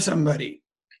grab somebody.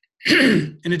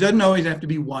 And it doesn't always have to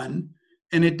be one.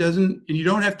 And you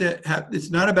don't have to have,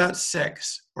 it's not about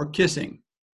sex or kissing.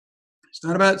 It's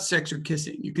not about sex or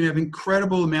kissing. You can have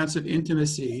incredible amounts of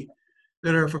intimacy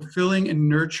that are fulfilling and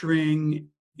nurturing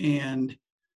and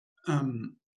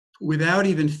without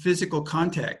even physical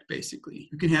contact, basically.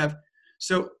 You can have,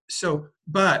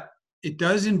 but it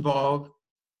does involve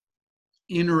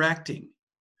interacting.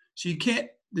 So you can't,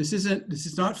 this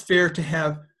is not fair to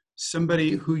have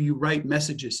somebody who you write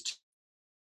messages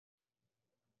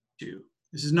to.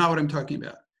 This is not what I'm talking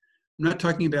about. I'm not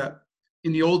talking about,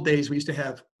 in the old days, we used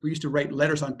to write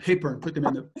letters on paper and put them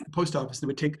in the post office. And it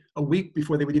would take a week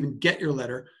before they would even get your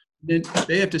letter. Then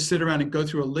they have to sit around and go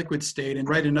through a liquid state and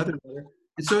write another letter.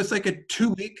 And so it's like a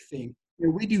 2-week thing.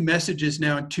 We do messages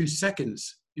now in 2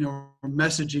 seconds, we're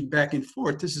messaging back and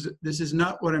forth. This is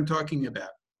not what I'm talking about.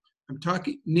 I'm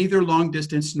talking neither long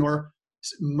distance nor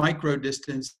micro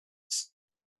distance.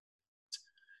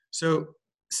 So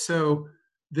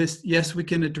this, yes, we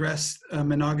can address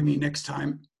monogamy next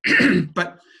time,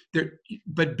 but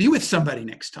be with somebody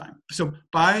next time. So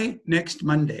by next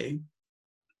Monday,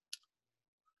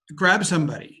 grab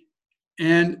somebody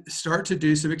and start to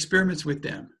do some experiments with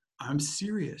them. I'm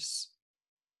serious.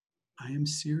 I am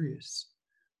serious.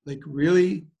 Like,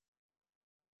 really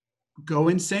go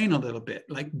insane a little bit.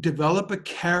 Like, develop a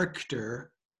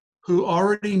character who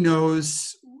already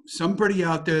knows somebody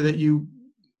out there that you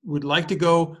would like to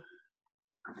go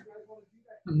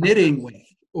knitting with,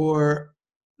 or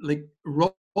like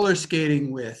roller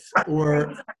skating with,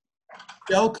 or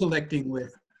shell collecting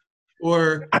with,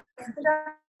 or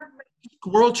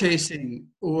squirrel chasing,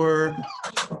 or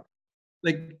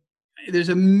like there's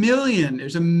a million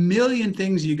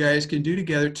things you guys can do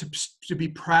together to be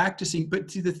practicing. But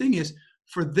see, the thing is,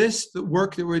 for the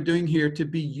work that we're doing here to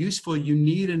be useful, you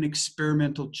need an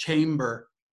experimental chamber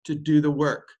to do the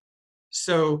work.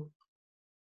 So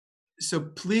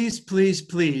please, please,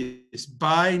 please,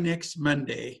 by next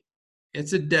Monday,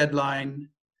 it's a deadline,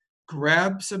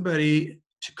 grab somebody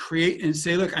to create and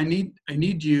say, look, I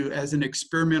need you as an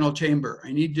experimental chamber.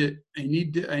 I need you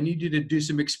to do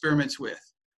some experiments with,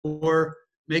 or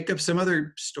make up some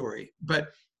other story. But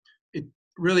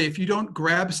really, if you don't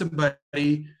grab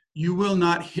somebody, you will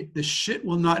not the shit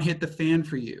will not hit the fan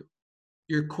for you.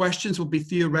 Your questions will be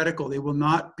theoretical. They will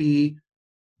not be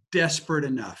desperate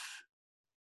enough.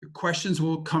 Your questions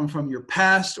will come from your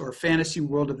past or fantasy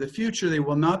world of the future. They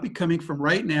will not be coming from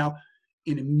right now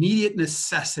in immediate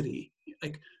necessity.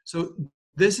 So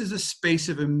this is a space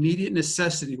of immediate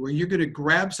necessity where you're going to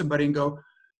grab somebody and go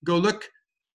look,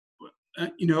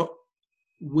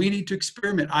 we need to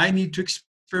experiment. I need to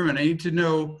experiment. I need to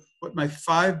know what my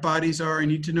 5 bodies are. I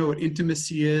need to know what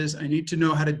intimacy is. I need to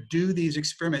know how to do these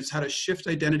experiments, how to shift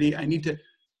identity. I need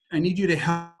you to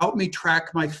help me track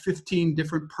my 15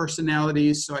 different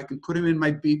personalities so I can put them in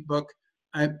my beat book.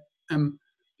 I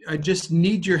just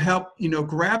need your help.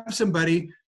 Grab somebody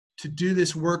to do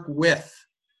this work with,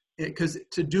 because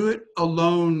to do it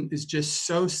alone is just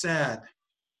so sad.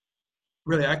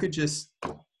 Really, I could just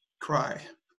cry.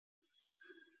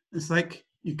 It's like,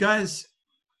 you guys,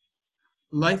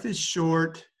 life is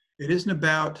short. It isn't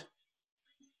about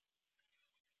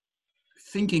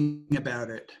thinking about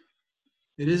it.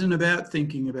 It isn't about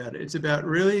thinking about it. It's about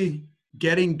really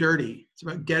getting dirty. It's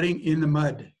about getting in the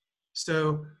mud.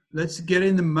 So let's get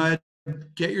in the mud,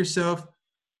 get yourself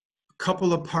a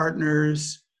couple of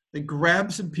partners,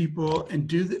 grab some people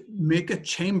and make a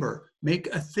chamber, make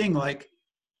a thing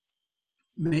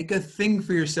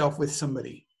for yourself with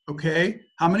somebody. Okay.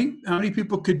 How many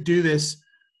people could do this?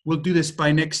 We'll do this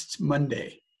by next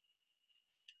Monday.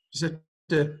 I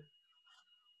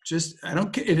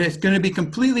don't care. It's going to be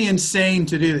completely insane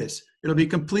to do this. It'll be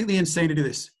completely insane to do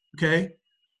this. Okay.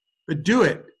 But do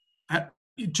it.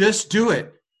 Just do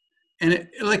it. And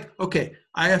okay,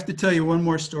 I have to tell you one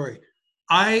more story.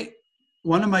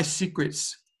 One of my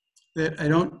secrets that I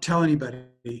don't tell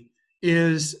anybody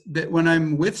is that when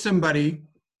I'm with somebody,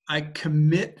 I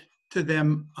commit to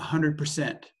them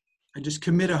 100%. I just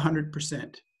commit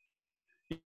 100%.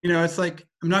 It's like,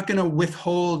 I'm not going to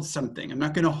withhold something. I'm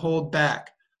not going to hold back.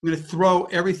 I'm going to throw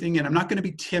everything in. I'm not going to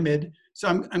be timid. So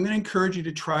I'm going to encourage you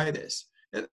to try this.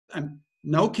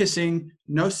 No kissing,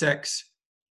 no sex,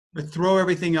 but throw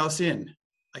everything else in.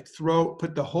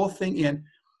 Put the whole thing in.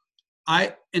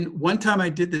 And one time I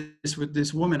did this with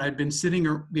this woman. I'd been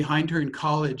sitting behind her in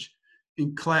college,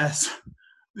 in class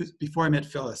before I met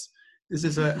Phyllis. This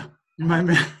is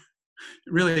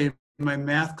really my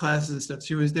math classes and stuff.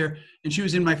 She was there, and she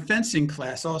was in my fencing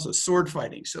class also, sword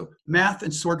fighting. So math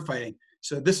and sword fighting.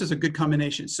 So this is a good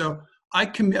combination. So I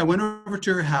went over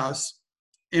to her house,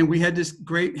 and we had this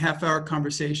great half-hour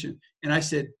conversation. And I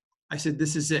said,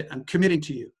 this is it. I'm committing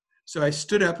to you. So I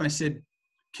stood up and I said,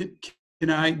 can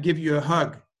I give you a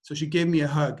hug? So she gave me a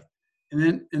hug.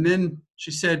 And then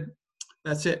she said,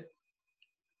 that's it.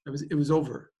 It was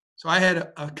over. So I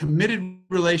had a committed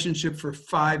relationship for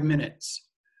 5 minutes.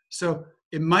 So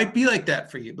it might be like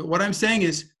that for you. But what I'm saying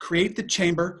is create the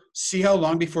chamber, see how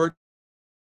long before it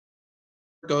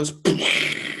goes,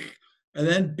 and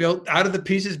then build out of the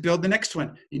pieces, build the next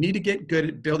one. You need to get good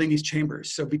at building these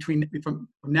chambers. So from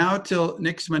now till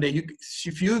next Monday,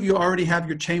 a few of you already have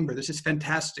your chamber. This is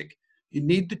fantastic. You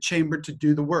need the chamber to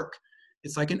do the work.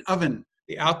 It's like an oven.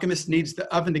 The alchemist needs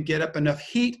the oven to get up enough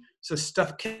heat so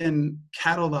stuff can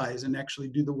catalyze and actually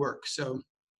do the work. So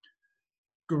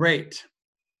great.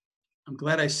 I'm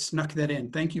glad I snuck that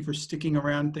in. Thank you for sticking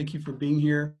around. Thank you for being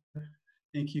here.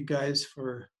 Thank you guys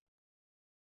for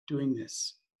doing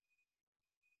this.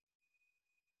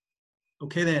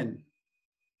 Okay then.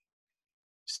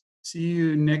 See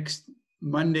you next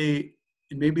Monday,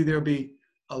 and maybe there'll be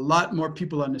a lot more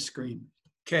people on the screen.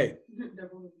 Okay.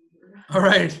 All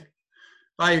right.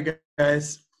 Bye, you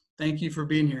guys. Thank you for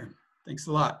being here. Thanks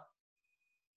a lot.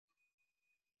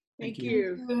 Thank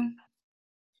you.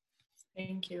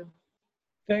 Thank you.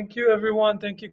 Thank you, everyone. Thank you.